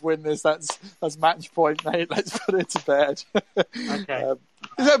 Jack, let's win this. That's match point, mate. Let's put it to bed." Okay.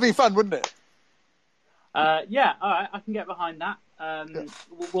 That'd be fun, wouldn't it? Yeah, all right, I can get behind that.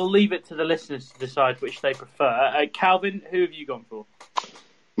 We'll leave it to the listeners to decide which they prefer. Calvin, who have you gone for?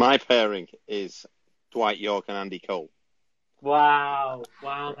 My pairing is Dwight Yorke and Andy Cole. Wow,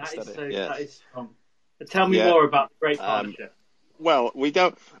 that is strong. Tell me more about the great partnership. Well, we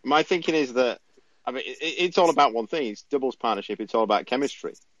don't. My thinking is that it's all about one thing. It's doubles partnership. It's all about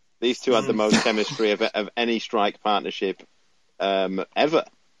chemistry. These two had the most chemistry of any strike partnership ever.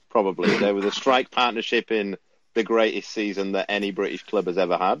 Probably they were the strike partnership in the greatest season that any British club has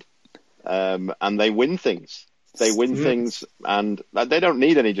ever had, and they win things. They win things, and they don't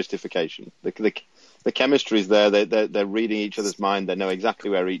need any justification. The chemistry is there. They're reading each other's mind. They know exactly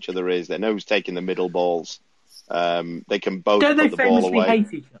where each other is. They know who's taking the middle balls. They can both put the ball away. Don't they famously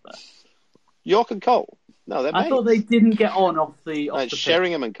hate each other? Yorke and Cole. No, they're mates. I thought they didn't get on off the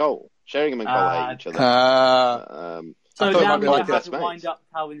Sheringham and Cole. Sheringham and Cole hate each other. So now we like have to wind up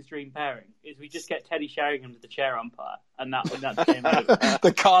Calvin's dream pairing. Is we just get Teddy Sheringham to the chair umpire, and that's game over.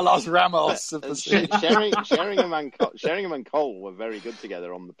 The Carlos Ramos of the scene. Sheringham and Cole were very good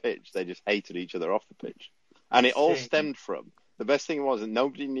together on the pitch. They just hated each other off the pitch, and it all stemmed from the best thing was that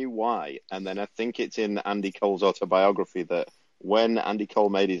nobody knew why. And then I think it's in Andy Cole's autobiography that when Andy Cole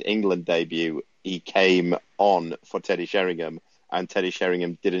made his England debut, he came on for Teddy Sheringham, and Teddy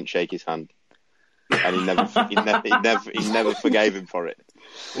Sheringham didn't shake his hand. And he never forgave him for it.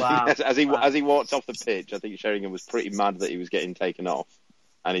 Wow. As he walked off the pitch, I think Sheringham was pretty mad that he was getting taken off,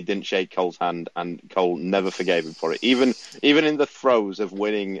 and he didn't shake Cole's hand, and Cole never forgave him for it. Even in the throes of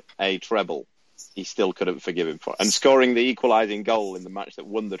winning a treble, he still couldn't forgive him for it. And scoring the equalising goal in the match that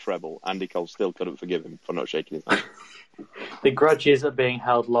won the treble, Andy Cole still couldn't forgive him for not shaking his hand. The grudges are being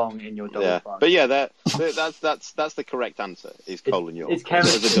held long in your double pair. But yeah, that's the correct answer. Is Cole and Yorke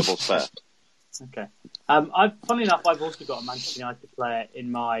as a double pair. Okay. Funnily enough, I've also got a Manchester United player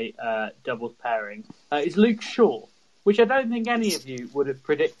in my doubles pairing. It's Luke Shaw. which I don't think any of you would have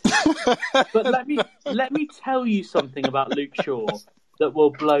predicted. But let me tell you something about Luke Shaw that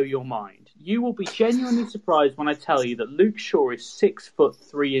will blow your mind. You will be genuinely surprised when I tell you that Luke Shaw is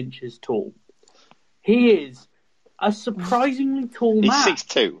 6'3" tall. He is a surprisingly tall man. He's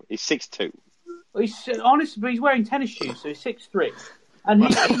 6'2". He's 6'2". Honestly, but he's wearing tennis shoes, so he's 6'3". And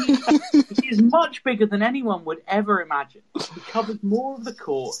he is much bigger than anyone would ever imagine. He covers more of the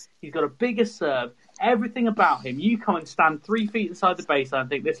court. He's got a bigger serve. Everything about him. You come and stand 3 feet inside the baseline and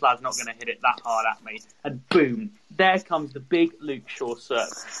think, this lad's not going to hit it that hard at me. And boom, there comes the big Luke Shaw serve.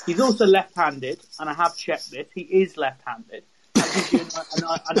 He's also left-handed, and I have checked this. He is left-handed. That gives you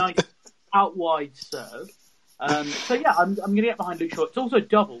a nice out-wide serve. So yeah, I'm going to get behind Luke Shaw. It's also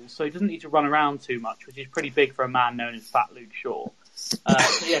doubles, so he doesn't need to run around too much, which is pretty big for a man known as Fat Luke Shaw. So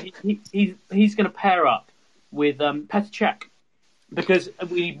yeah, he's going to pair up with Petr Cech, because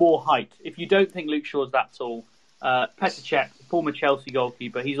we need more height. If you don't think Luke Shaw's that tall, Petr Cech, former Chelsea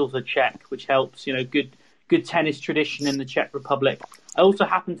goalkeeper, he's also Czech, which helps. Good tennis tradition in the Czech Republic. I also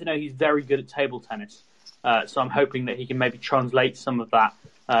happen to know he's very good at table tennis, so I'm hoping that he can maybe translate some of that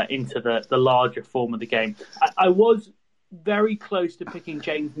into the larger form of the game. I was very close to picking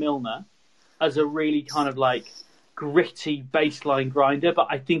James Milner as a really kind of like gritty baseline grinder, but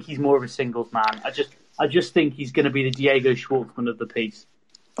I think he's more of a singles man. I just think he's going to be the Diego Schwartzman of the piece.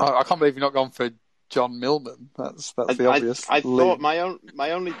 I can't believe you've not gone for John Millman. That's the obvious. I thought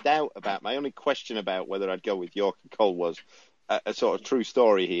my only question about whether I'd go with York and Cole was a sort of true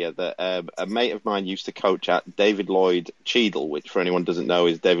story here, that a mate of mine used to coach at David Lloyd Cheadle, which for anyone who doesn't know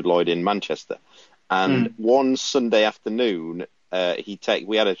is David Lloyd in Manchester. And one Sunday afternoon,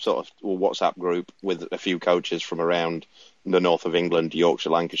 we had a sort of WhatsApp group with a few coaches from around the north of England, Yorkshire,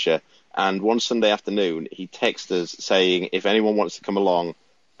 Lancashire. And one Sunday afternoon, he texted us saying, if anyone wants to come along,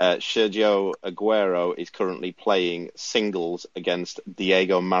 Sergio Aguero is currently playing singles against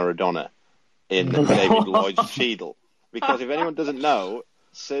Diego Maradona in David Lloyd's Cheadle. Because if anyone doesn't know,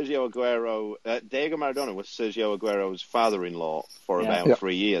 Diego Maradona was Sergio Aguero's father-in-law for about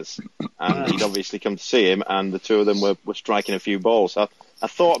 3 years. And he'd obviously come to see him, and the two of them were striking a few balls. So I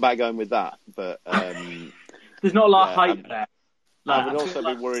thought about going with that, but... there's not a lot of hype there. I would also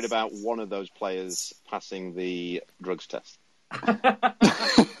be worried about one of those players passing the drugs test.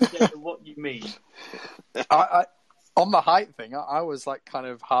 What you mean? On the height thing, I was like kind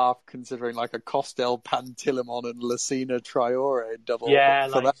of half considering like a Costel Pantilimon and Lucina Traore double. Yeah,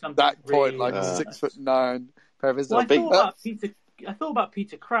 for like that point, really like 6'9" pair of his. Well, I thought about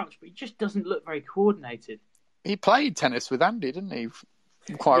Peter Crouch, but he just doesn't look very coordinated. He played tennis with Andy, didn't he?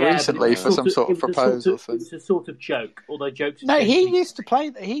 Quite recently for some sort of proposal thing. It's a sort of joke, although jokes. No, he used to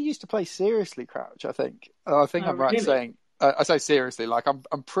play seriously, Crouch. I think. I'm right in saying. I say seriously, like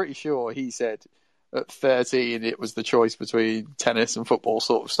I'm pretty sure he said at 13 it was the choice between tennis and football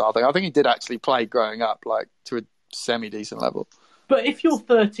sort of style thing. I think he did actually play growing up, like to a semi-decent level. But if you're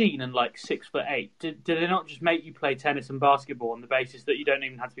 13 and like 6'8", did they not just make you play tennis and basketball on the basis that you don't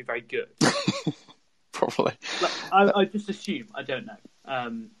even have to be very good? Probably. I just assume. I don't know.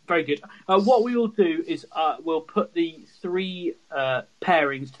 Very good. What we will do is we'll put the three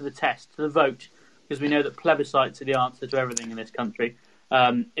pairings to the test, to the vote, because we know that plebiscites are the answer to everything in this country.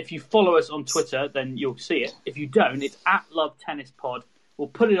 If you follow us on Twitter, then you'll see it. If you don't, it's @LoveTennisPod. We'll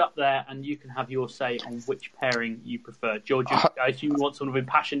put it up there, and you can have your say on which pairing you prefer. George, I assume you want sort of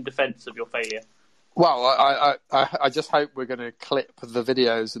impassioned defence of your failure. Well, I just hope we're going to clip the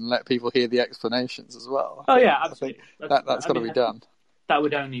videos and let people hear the explanations as well. Oh yeah, absolutely. That's got to be done. That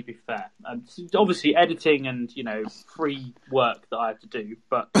would only be fair. Obviously, editing and free work that I have to do,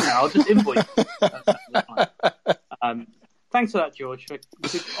 but I'll just invoice. Thanks for that, George, for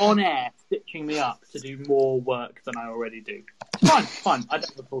on air stitching me up to do more work than I already do. It's fine. I don't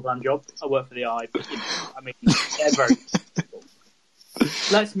have a full-time job. I work for the Eye, but they're very difficult.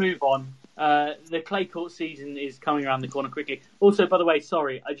 Let's move on. The clay court season is coming around the corner quickly. Also, by the way,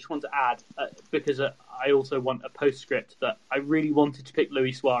 sorry, I just want to add, because I also want a postscript, that I really wanted to pick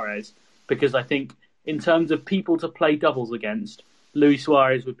Luis Suarez, because I think in terms of people to play doubles against, Luis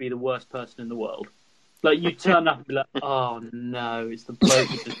Suarez would be the worst person in the world. Like, you turn up and be like, oh no, it's the bloke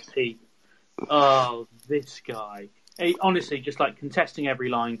with the teeth. Oh, this guy. He, honestly, just like contesting every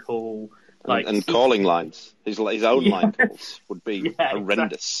line call. And calling lines. His own line calls would be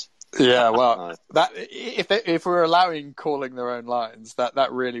horrendous. Exactly. Yeah, well, that if we're allowing calling their own lines,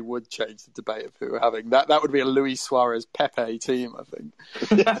 that really would change the debate of who we're having. That would be a Luis Suarez Pepe team, I think.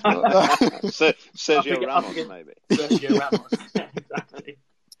 Sergio Ramos, maybe. Sergio Ramos, exactly.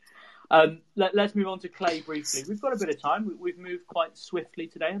 Let's move on to clay briefly. We've got a bit of time. We've moved quite swiftly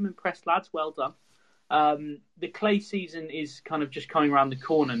today. I'm impressed, lads. Well done. the clay season is kind of just coming around the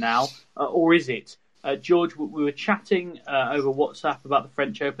corner now, or is it? George, we were chatting over WhatsApp about the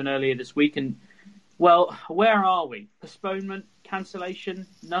French Open earlier this week, and, well, where are we? Postponement, cancellation,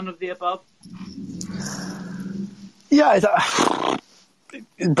 none of the above? Yeah,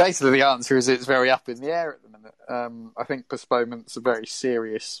 basically the answer is it's very up in the air at the minute. I think postponement's a very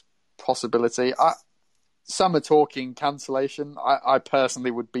serious possibility. Some are talking cancellation. I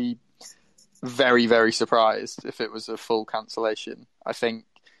personally would be very, very surprised if it was a full cancellation. I think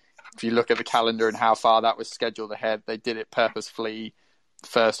if you look at the calendar and how far that was scheduled ahead, they did it purposefully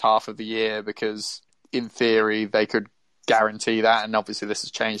first half of the year because, in theory, they could guarantee that. And obviously this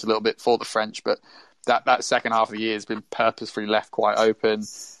has changed a little bit for the French, but that second half of the year has been purposefully left quite open.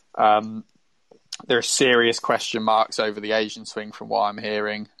 There are serious question marks over the Asian swing from what I'm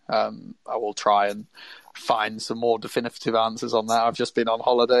hearing. I will try and find some more definitive answers on that. I've just been on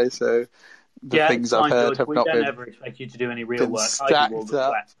holiday, so the things I've heard have not been... We don't ever expect you to do any real work. I do all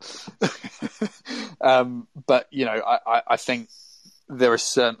the sweat. But, I think there is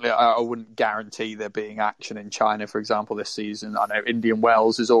certainly... I wouldn't guarantee there being action in China, for example, this season. I know Indian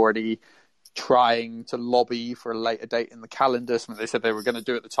Wells is already trying to lobby for a later date in the calendar, something they said they were going to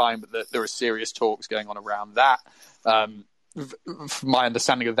do at the time, but there are serious talks going on around that. My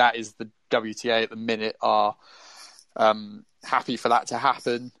understanding of that is the WTA at the minute are happy for that to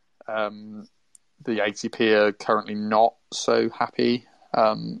happen. The ATP are currently not so happy.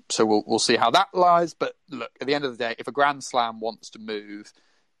 So we'll see how that lies. But look, at the end of the day, if a Grand Slam wants to move,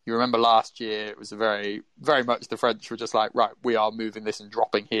 you remember last year, it was a very, very much the French were just like, right, we are moving this and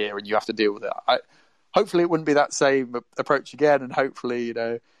dropping here, and you have to deal with it. Hopefully it wouldn't be that same approach again, and hopefully,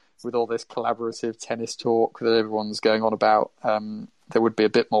 with all this collaborative tennis talk that everyone's going on about, there would be a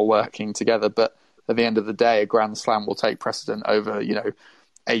bit more working together. But at the end of the day, a Grand Slam will take precedent over,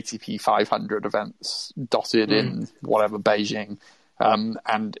 ATP 500 events dotted in whatever Beijing.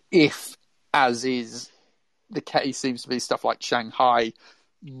 And if, as is the case, seems to be stuff like Shanghai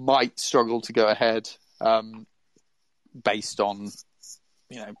might struggle to go ahead based on,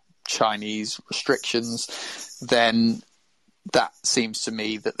 Chinese restrictions, then that seems to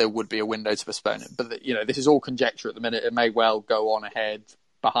me that there would be a window to postpone it. But, this is all conjecture at the minute. It may well go on ahead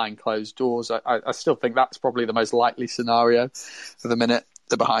behind closed doors. I still think that's probably the most likely scenario for the minute,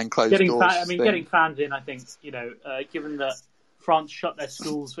 the behind closed doors. Getting fans in, I think, given that France shut their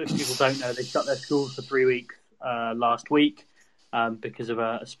schools, if people don't know, they shut their schools for 3 weeks last week because of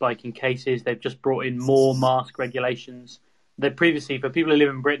a spike in cases. They've just brought in more mask regulations. They previously, for people who live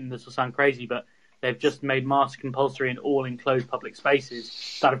in Britain, this will sound crazy, but they've just made masks compulsory in all enclosed public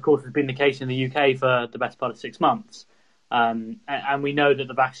spaces. That, of course, has been the case in the UK for the best part of 6 months. And we know that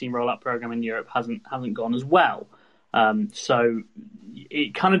the vaccine rollout program in Europe hasn't gone as well. So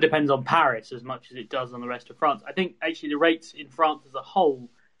it kind of depends on Paris as much as it does on the rest of France. I think actually the rates in France as a whole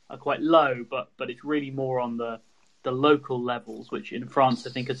are quite low, but it's really more on the local levels, which in France I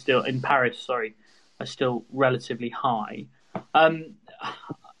think are still in Paris, are still relatively high.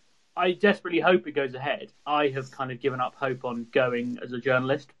 I desperately hope it goes ahead. I have kind of given up hope on going as a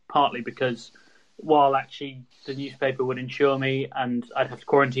journalist, partly because while actually the newspaper would insure me and I'd have to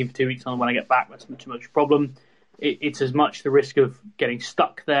quarantine for 2 weeks on when I get back, that's not too much of a problem. It's as much the risk of getting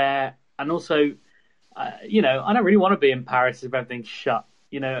stuck there, and also, I don't really want to be in Paris if everything's shut,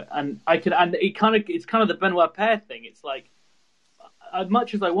 and it's kind of the Benoit Paire thing. It's like, as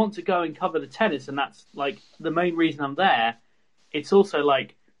much as I want to go and cover the tennis, and that's like the main reason I'm there, it's also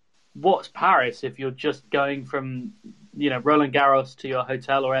like, what's Paris if you're just going from, Roland Garros to your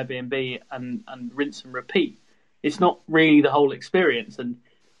hotel or Airbnb and rinse and repeat? It's not really the whole experience, and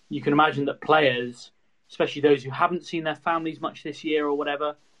you can imagine that players, especially those who haven't seen their families much this year or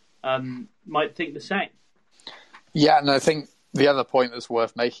whatever, might think the same. Yeah, and I think the other point that's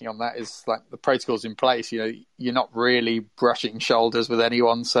worth making on that is like the protocols in place. You're not really brushing shoulders with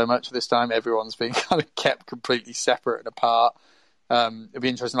anyone so much this time. Everyone's being kind of kept completely separate and apart. It'll be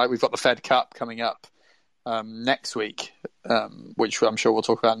interesting. Like, we've got the Fed Cup coming up next week, which I'm sure we'll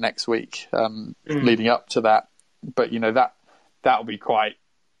talk about next week, leading up to that. But that'll be quite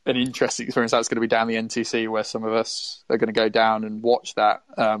an interesting experience. That's going to be down the NTC, where some of us are going to go down and watch that.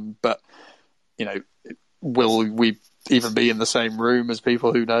 But will we even be in the same room as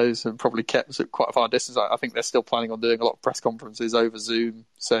people? Who knows? And probably kept at quite a far distance. I think they're still planning on doing a lot of press conferences over Zoom,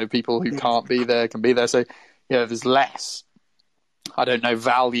 so people who can't be there can be there. So there's less, I don't know,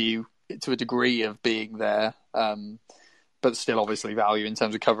 value to a degree of being there, but still obviously value in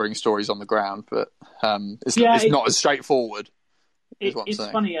terms of covering stories on the ground. But it's not as straightforward. It's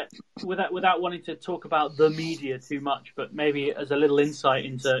funny, without wanting to talk about the media too much, but maybe as a little insight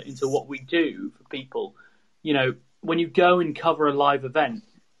into what we do for people. You know, when you go and cover a live event,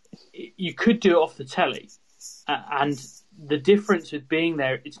 you could do it off the telly, and the difference with being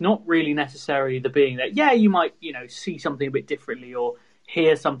there, it's not really necessarily the being there. Yeah, you might, see something a bit differently or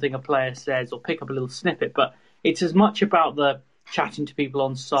hear something a player says or pick up a little snippet, but it's as much about the chatting to people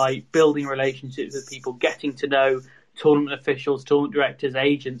on site, building relationships with people, getting to know tournament officials, tournament directors,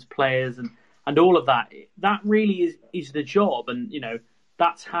 agents, players, and all of that. That really is the job, and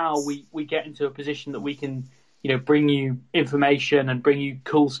that's how we get into a position that we can bring you information and bring you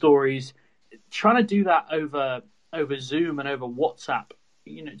cool stories. Trying to do that over Zoom and over WhatsApp,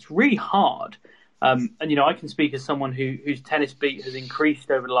 it's really hard. And I can speak as someone whose tennis beat has increased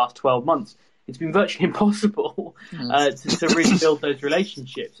over the last 12 months. It's been virtually impossible to really build those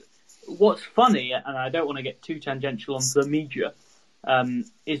relationships. What's funny, and I don't want to get too tangential on the media,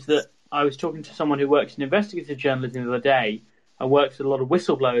 is that I was talking to someone who works in investigative journalism the other day and works with a lot of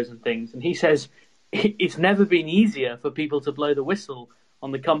whistleblowers and things, and he says it's never been easier for people to blow the whistle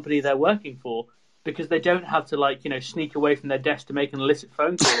on the company they're working for, because they don't have to sneak away from their desk to make an illicit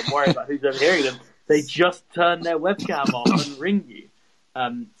phone call and worry about who's overhearing them. They just turn their webcam off and ring you.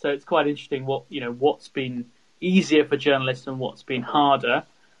 So it's quite interesting what's been easier for journalists and what's been harder.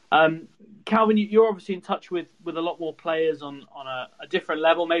 Calvin, you're obviously in touch with a lot more players on a different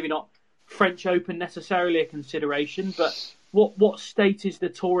level, maybe not French Open necessarily a consideration, but what state is the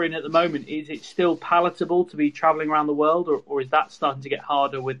tour in at the moment? Is it still palatable to be travelling around the world, or is that starting to get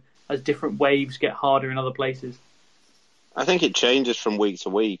harder as different waves get harder in other places? I think it changes from week to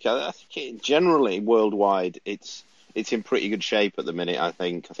week. I think generally worldwide it's in pretty good shape at the minute. I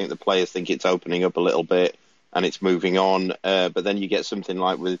think the players think it's opening up a little bit and it's moving on. But then you get something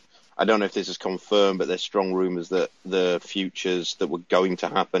like I don't know if this is confirmed, but there's strong rumours that the futures that were going to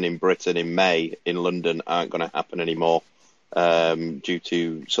happen in Britain in May in London aren't going to happen anymore, due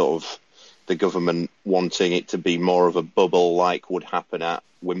to sort of the government wanting it to be more of a bubble like would happen at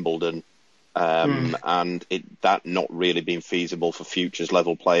Wimbledon. And that not really being feasible for futures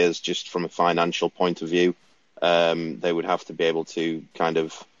level players just from a financial point of view. They would have to be able to kind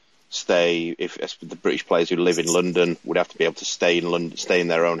of stay, if the British players who live in London would have to be able to stay in London, stay in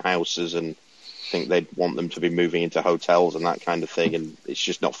their own houses, and I think they'd want them to be moving into hotels and that kind of thing, and it's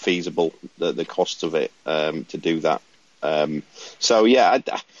just not feasible, the cost of it, to do that. So yeah,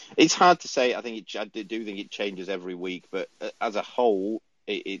 it's hard to say. I do think it changes every week, but as a whole,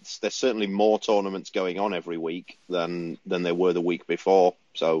 there's certainly more tournaments going on every week than there were the week before.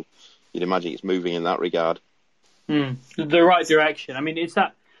 So you'd imagine it's moving in that regard. The right direction. I mean, it's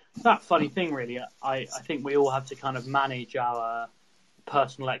that funny thing, really. I think we all have to kind of manage our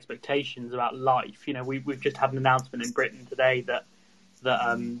personal expectations about life. We've just had an announcement in Britain today that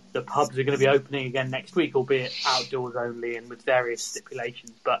the pubs are going to be opening again next week, albeit outdoors only and with various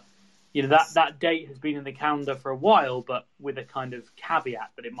stipulations. But that date has been in the calendar for a while, but with a kind of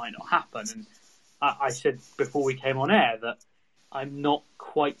caveat that it might not happen. And I said before we came on air that I'm not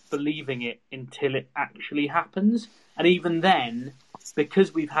quite believing it until it actually happens. And even then,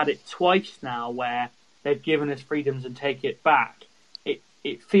 because we've had it twice now where they've given us freedoms and take it back,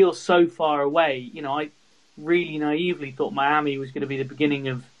 it feels so far away. I really naively thought Miami was going to be the beginning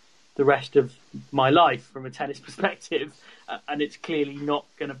of the rest of my life from a tennis perspective, and it's clearly not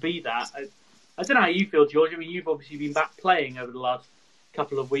going to be that. I don't know how you feel, George. I mean, you've obviously been back playing over the last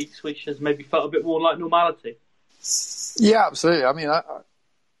couple of weeks, which has maybe felt a bit more like normality. Yeah, absolutely. I mean, I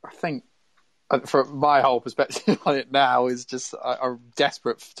think from my whole perspective on it now is just I'm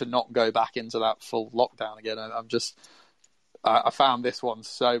desperate to not go back into that full lockdown again. I found this one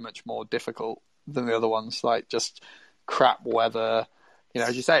so much more difficult than the other ones, like just crap weather.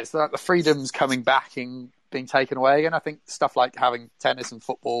 As you say, it's like the freedoms coming back and being taken away again. I think stuff like having tennis and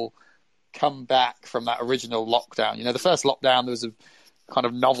football come back from that original lockdown. The first lockdown, there was a kind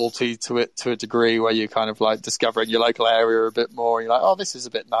of novelty to it to a degree where you're kind of like discovering your local area a bit more. You're like, oh, this is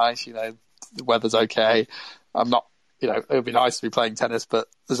a bit nice. The weather's okay. I'm not, it would be nice to be playing tennis, but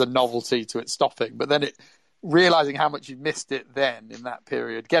there's a novelty to it stopping. But then realizing how much you missed it then in that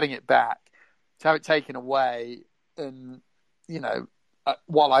period, getting it back, to have it taken away, and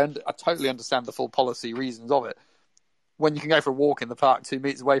while I totally understand the full policy reasons of it, when you can go for a walk in the park 2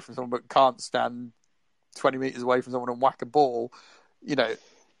 meters away from someone but can't stand 20 meters away from someone and whack a ball,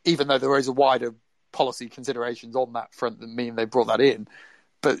 even though there is a wider policy considerations on that front that mean they brought that in,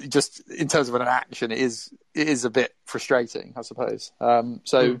 but just in terms of an action, it is a bit frustrating, I suppose. From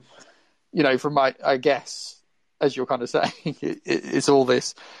I guess, as you're kind of saying, it's all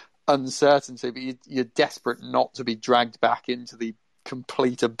this uncertainty, but you're desperate not to be dragged back into the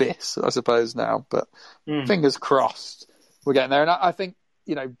complete abyss, I suppose, now. But fingers crossed we're getting there. And I think,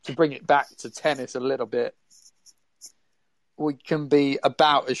 to bring it back to tennis a little bit, we can be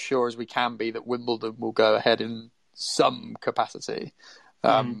about as sure as we can be that Wimbledon will go ahead in some capacity.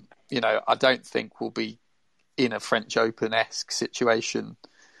 I don't think we'll be in a French Open-esque situation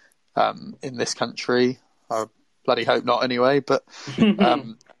in this country. I bloody hope not anyway. But,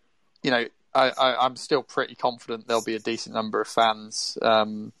 I'm still pretty confident there'll be a decent number of fans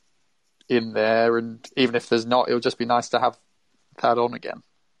in there. And even if there's not, it'll just be nice to have that on again.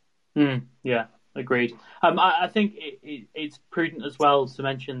 Yeah, agreed. I think it's prudent as well to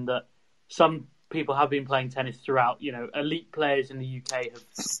mention that some people have been playing tennis throughout. Elite players in the UK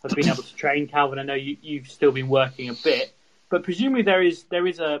have been able to train. Calvin, I know you've still been working a bit, but presumably there is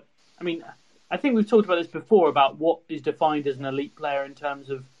a. I mean, I think we've talked about this before about what is defined as an elite player in terms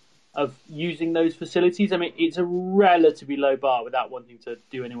of using those facilities. I mean, it's a relatively low bar without wanting to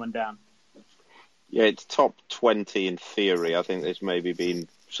do anyone down. Yeah, it's top 20 in theory. I think there's maybe been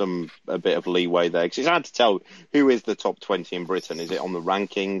a bit of leeway there, because it's hard to tell who is the top 20 in Britain. Is it on the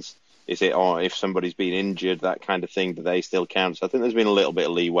rankings? Is it, or if somebody's been injured, that kind of thing, do they still count? So I think there's been a little bit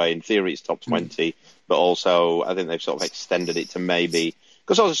of leeway. In theory, it's top 20, but also I think they've sort of extended it to maybe,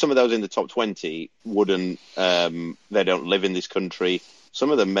 because also some of those in the top 20 wouldn't, they don't live in this country.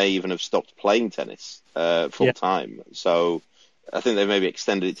 Some of them may even have stopped playing tennis full time. So I think they've maybe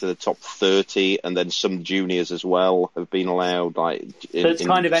extended it to the top 30, and then some juniors as well have been allowed. So it's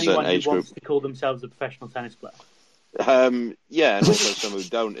kind of anyone who wants to call themselves a professional tennis player. Yeah, and also some who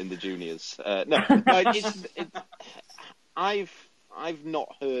don't in the juniors. I've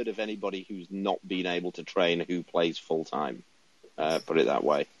not heard of anybody who's not been able to train who plays full time. Put it that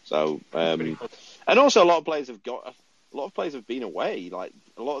way. So, and also a lot of players have been away. Like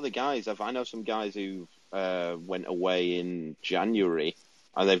a lot of the guys, I know some guys who went away in January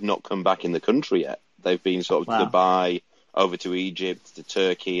and they've not come back in the country yet. They've been sort of Dubai, over to Egypt, to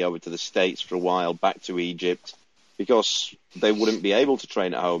Turkey, over to the States for a while, back to Egypt, because they wouldn't be able to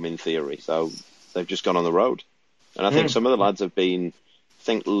train at home in theory. So they've just gone on the road. And I think some of the lads have been, I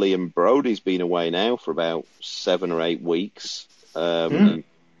think Liam Brody's been away now for about 7 or 8 weeks.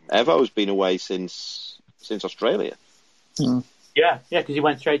 Evo's been away since Australia. Yeah, because he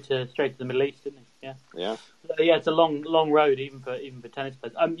went straight to the Middle East, didn't he? Yeah. It's a long road even for tennis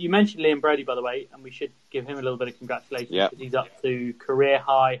players. You mentioned Liam Brody, by the way, and we should give him a little bit of congratulations because he's up to career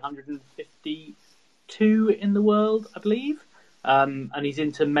high 152 in the world, I believe, and he's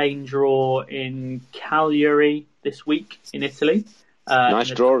into main draw in Cagliari this week in Italy.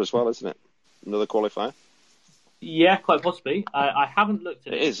 Nice draw as well, isn't it? Another qualifier. Yeah, quite possibly. I haven't looked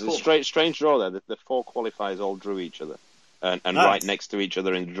at it. It is a strange draw there. The 4 qualifiers all drew each other, and right next to each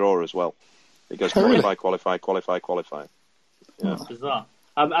other in the draw as well. It goes qualify. Yeah. Bizarre.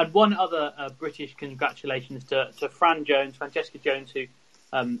 And one other British congratulations to Francesca Jones, who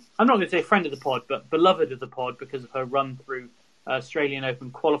I'm not going to say friend of the pod, but beloved of the pod because of her run through Australian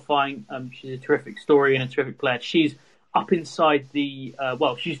Open qualifying. She's a terrific story and a terrific player. She's up inside the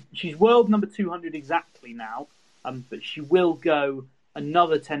she's world number 200 exactly now, but she will go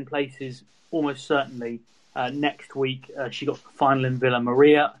another 10 places almost certainly next week. She got to the final in Villa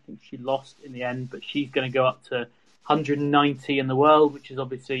Maria. I think she lost in the end, but she's going to go up to 190 in the world, which is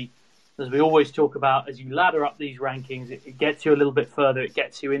obviously, as we always talk about, as you ladder up these rankings, it gets you a little bit further. It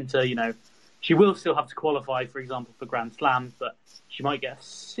gets you into, she will still have to qualify, for example, for Grand Slams, but she might get a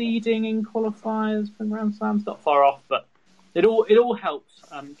seeding in qualifiers for Grand Slams, not far off, but it all helps.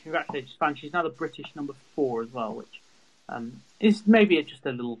 Congratulations, Fran. She's now the British number 4 as well, which is maybe just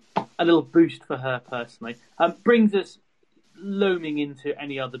a little boost for her personally. Brings us looming into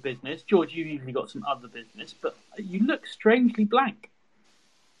any other business. George, you've usually got some other business, but you look strangely blank.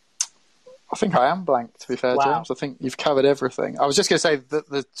 I think I am blank, to be fair, James. I think you've covered everything. I was just going to say that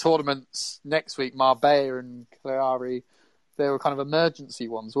the tournaments next week, Marbella and Cagliari, they were kind of emergency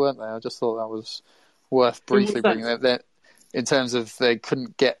ones, weren't they? I just thought that was worth briefly bringing that. In terms of they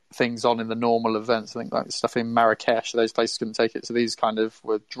couldn't get things on in the normal events, I think like stuff in Marrakesh, those places couldn't take it. So these kind of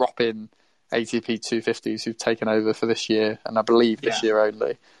were drop-in ATP 250s who've taken over for this year, and I believe this year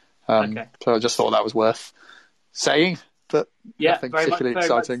only. So I just thought that was worth saying, but nothing particularly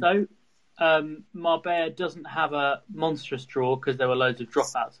exciting. Very much so. Marbella doesn't have a monstrous draw because there were loads of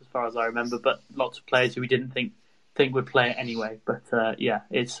dropouts as far as I remember, but lots of players who we didn't think would play it anyway. But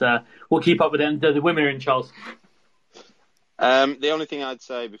it's we'll keep up with them. The women are in Charleston. The only thing I'd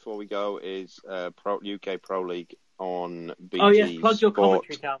say before we go is UK Pro League on BT. Oh yes, plug your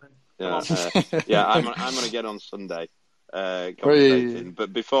commentary, Calvin. Yeah, I'm going to get on Sunday. commentating.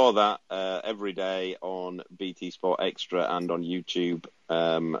 But before that, every day on BT Sport Extra and on YouTube,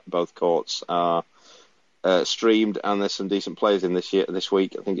 both courts are streamed, and there's some decent players in this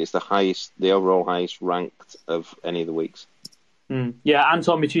week. I think it's the overall highest ranked of any of the weeks. Yeah,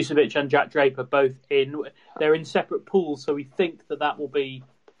 Anton Matusevic and Jack Draper both in. They're in separate pools, so we think that will be,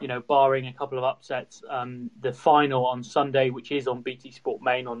 barring a couple of upsets, the final on Sunday, which is on BT Sport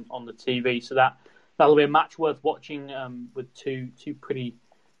Main on the TV. So that'll be a match worth watching, with two pretty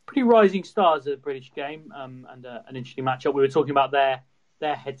rising stars of the British game, and an interesting matchup. We were talking about their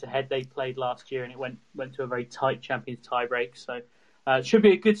head-to-head they played last year, and it went to a very tight Champions tiebreak. So it should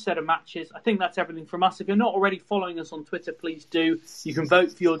be a good set of matches. I think that's everything from us. If you're not already following us on Twitter, please do. You can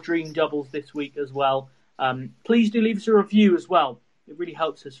vote for your dream doubles this week as well. Please do leave us a review as well. It really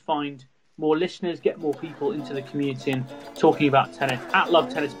helps us find more listeners, get more people into the community and talking about tennis.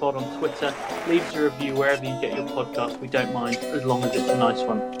 @LoveTennisPod on Twitter. Leave us a review wherever you get your podcast. We don't mind, as long as it's a nice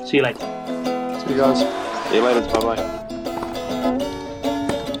one. See you later. See you guys. See you later. Bye-bye.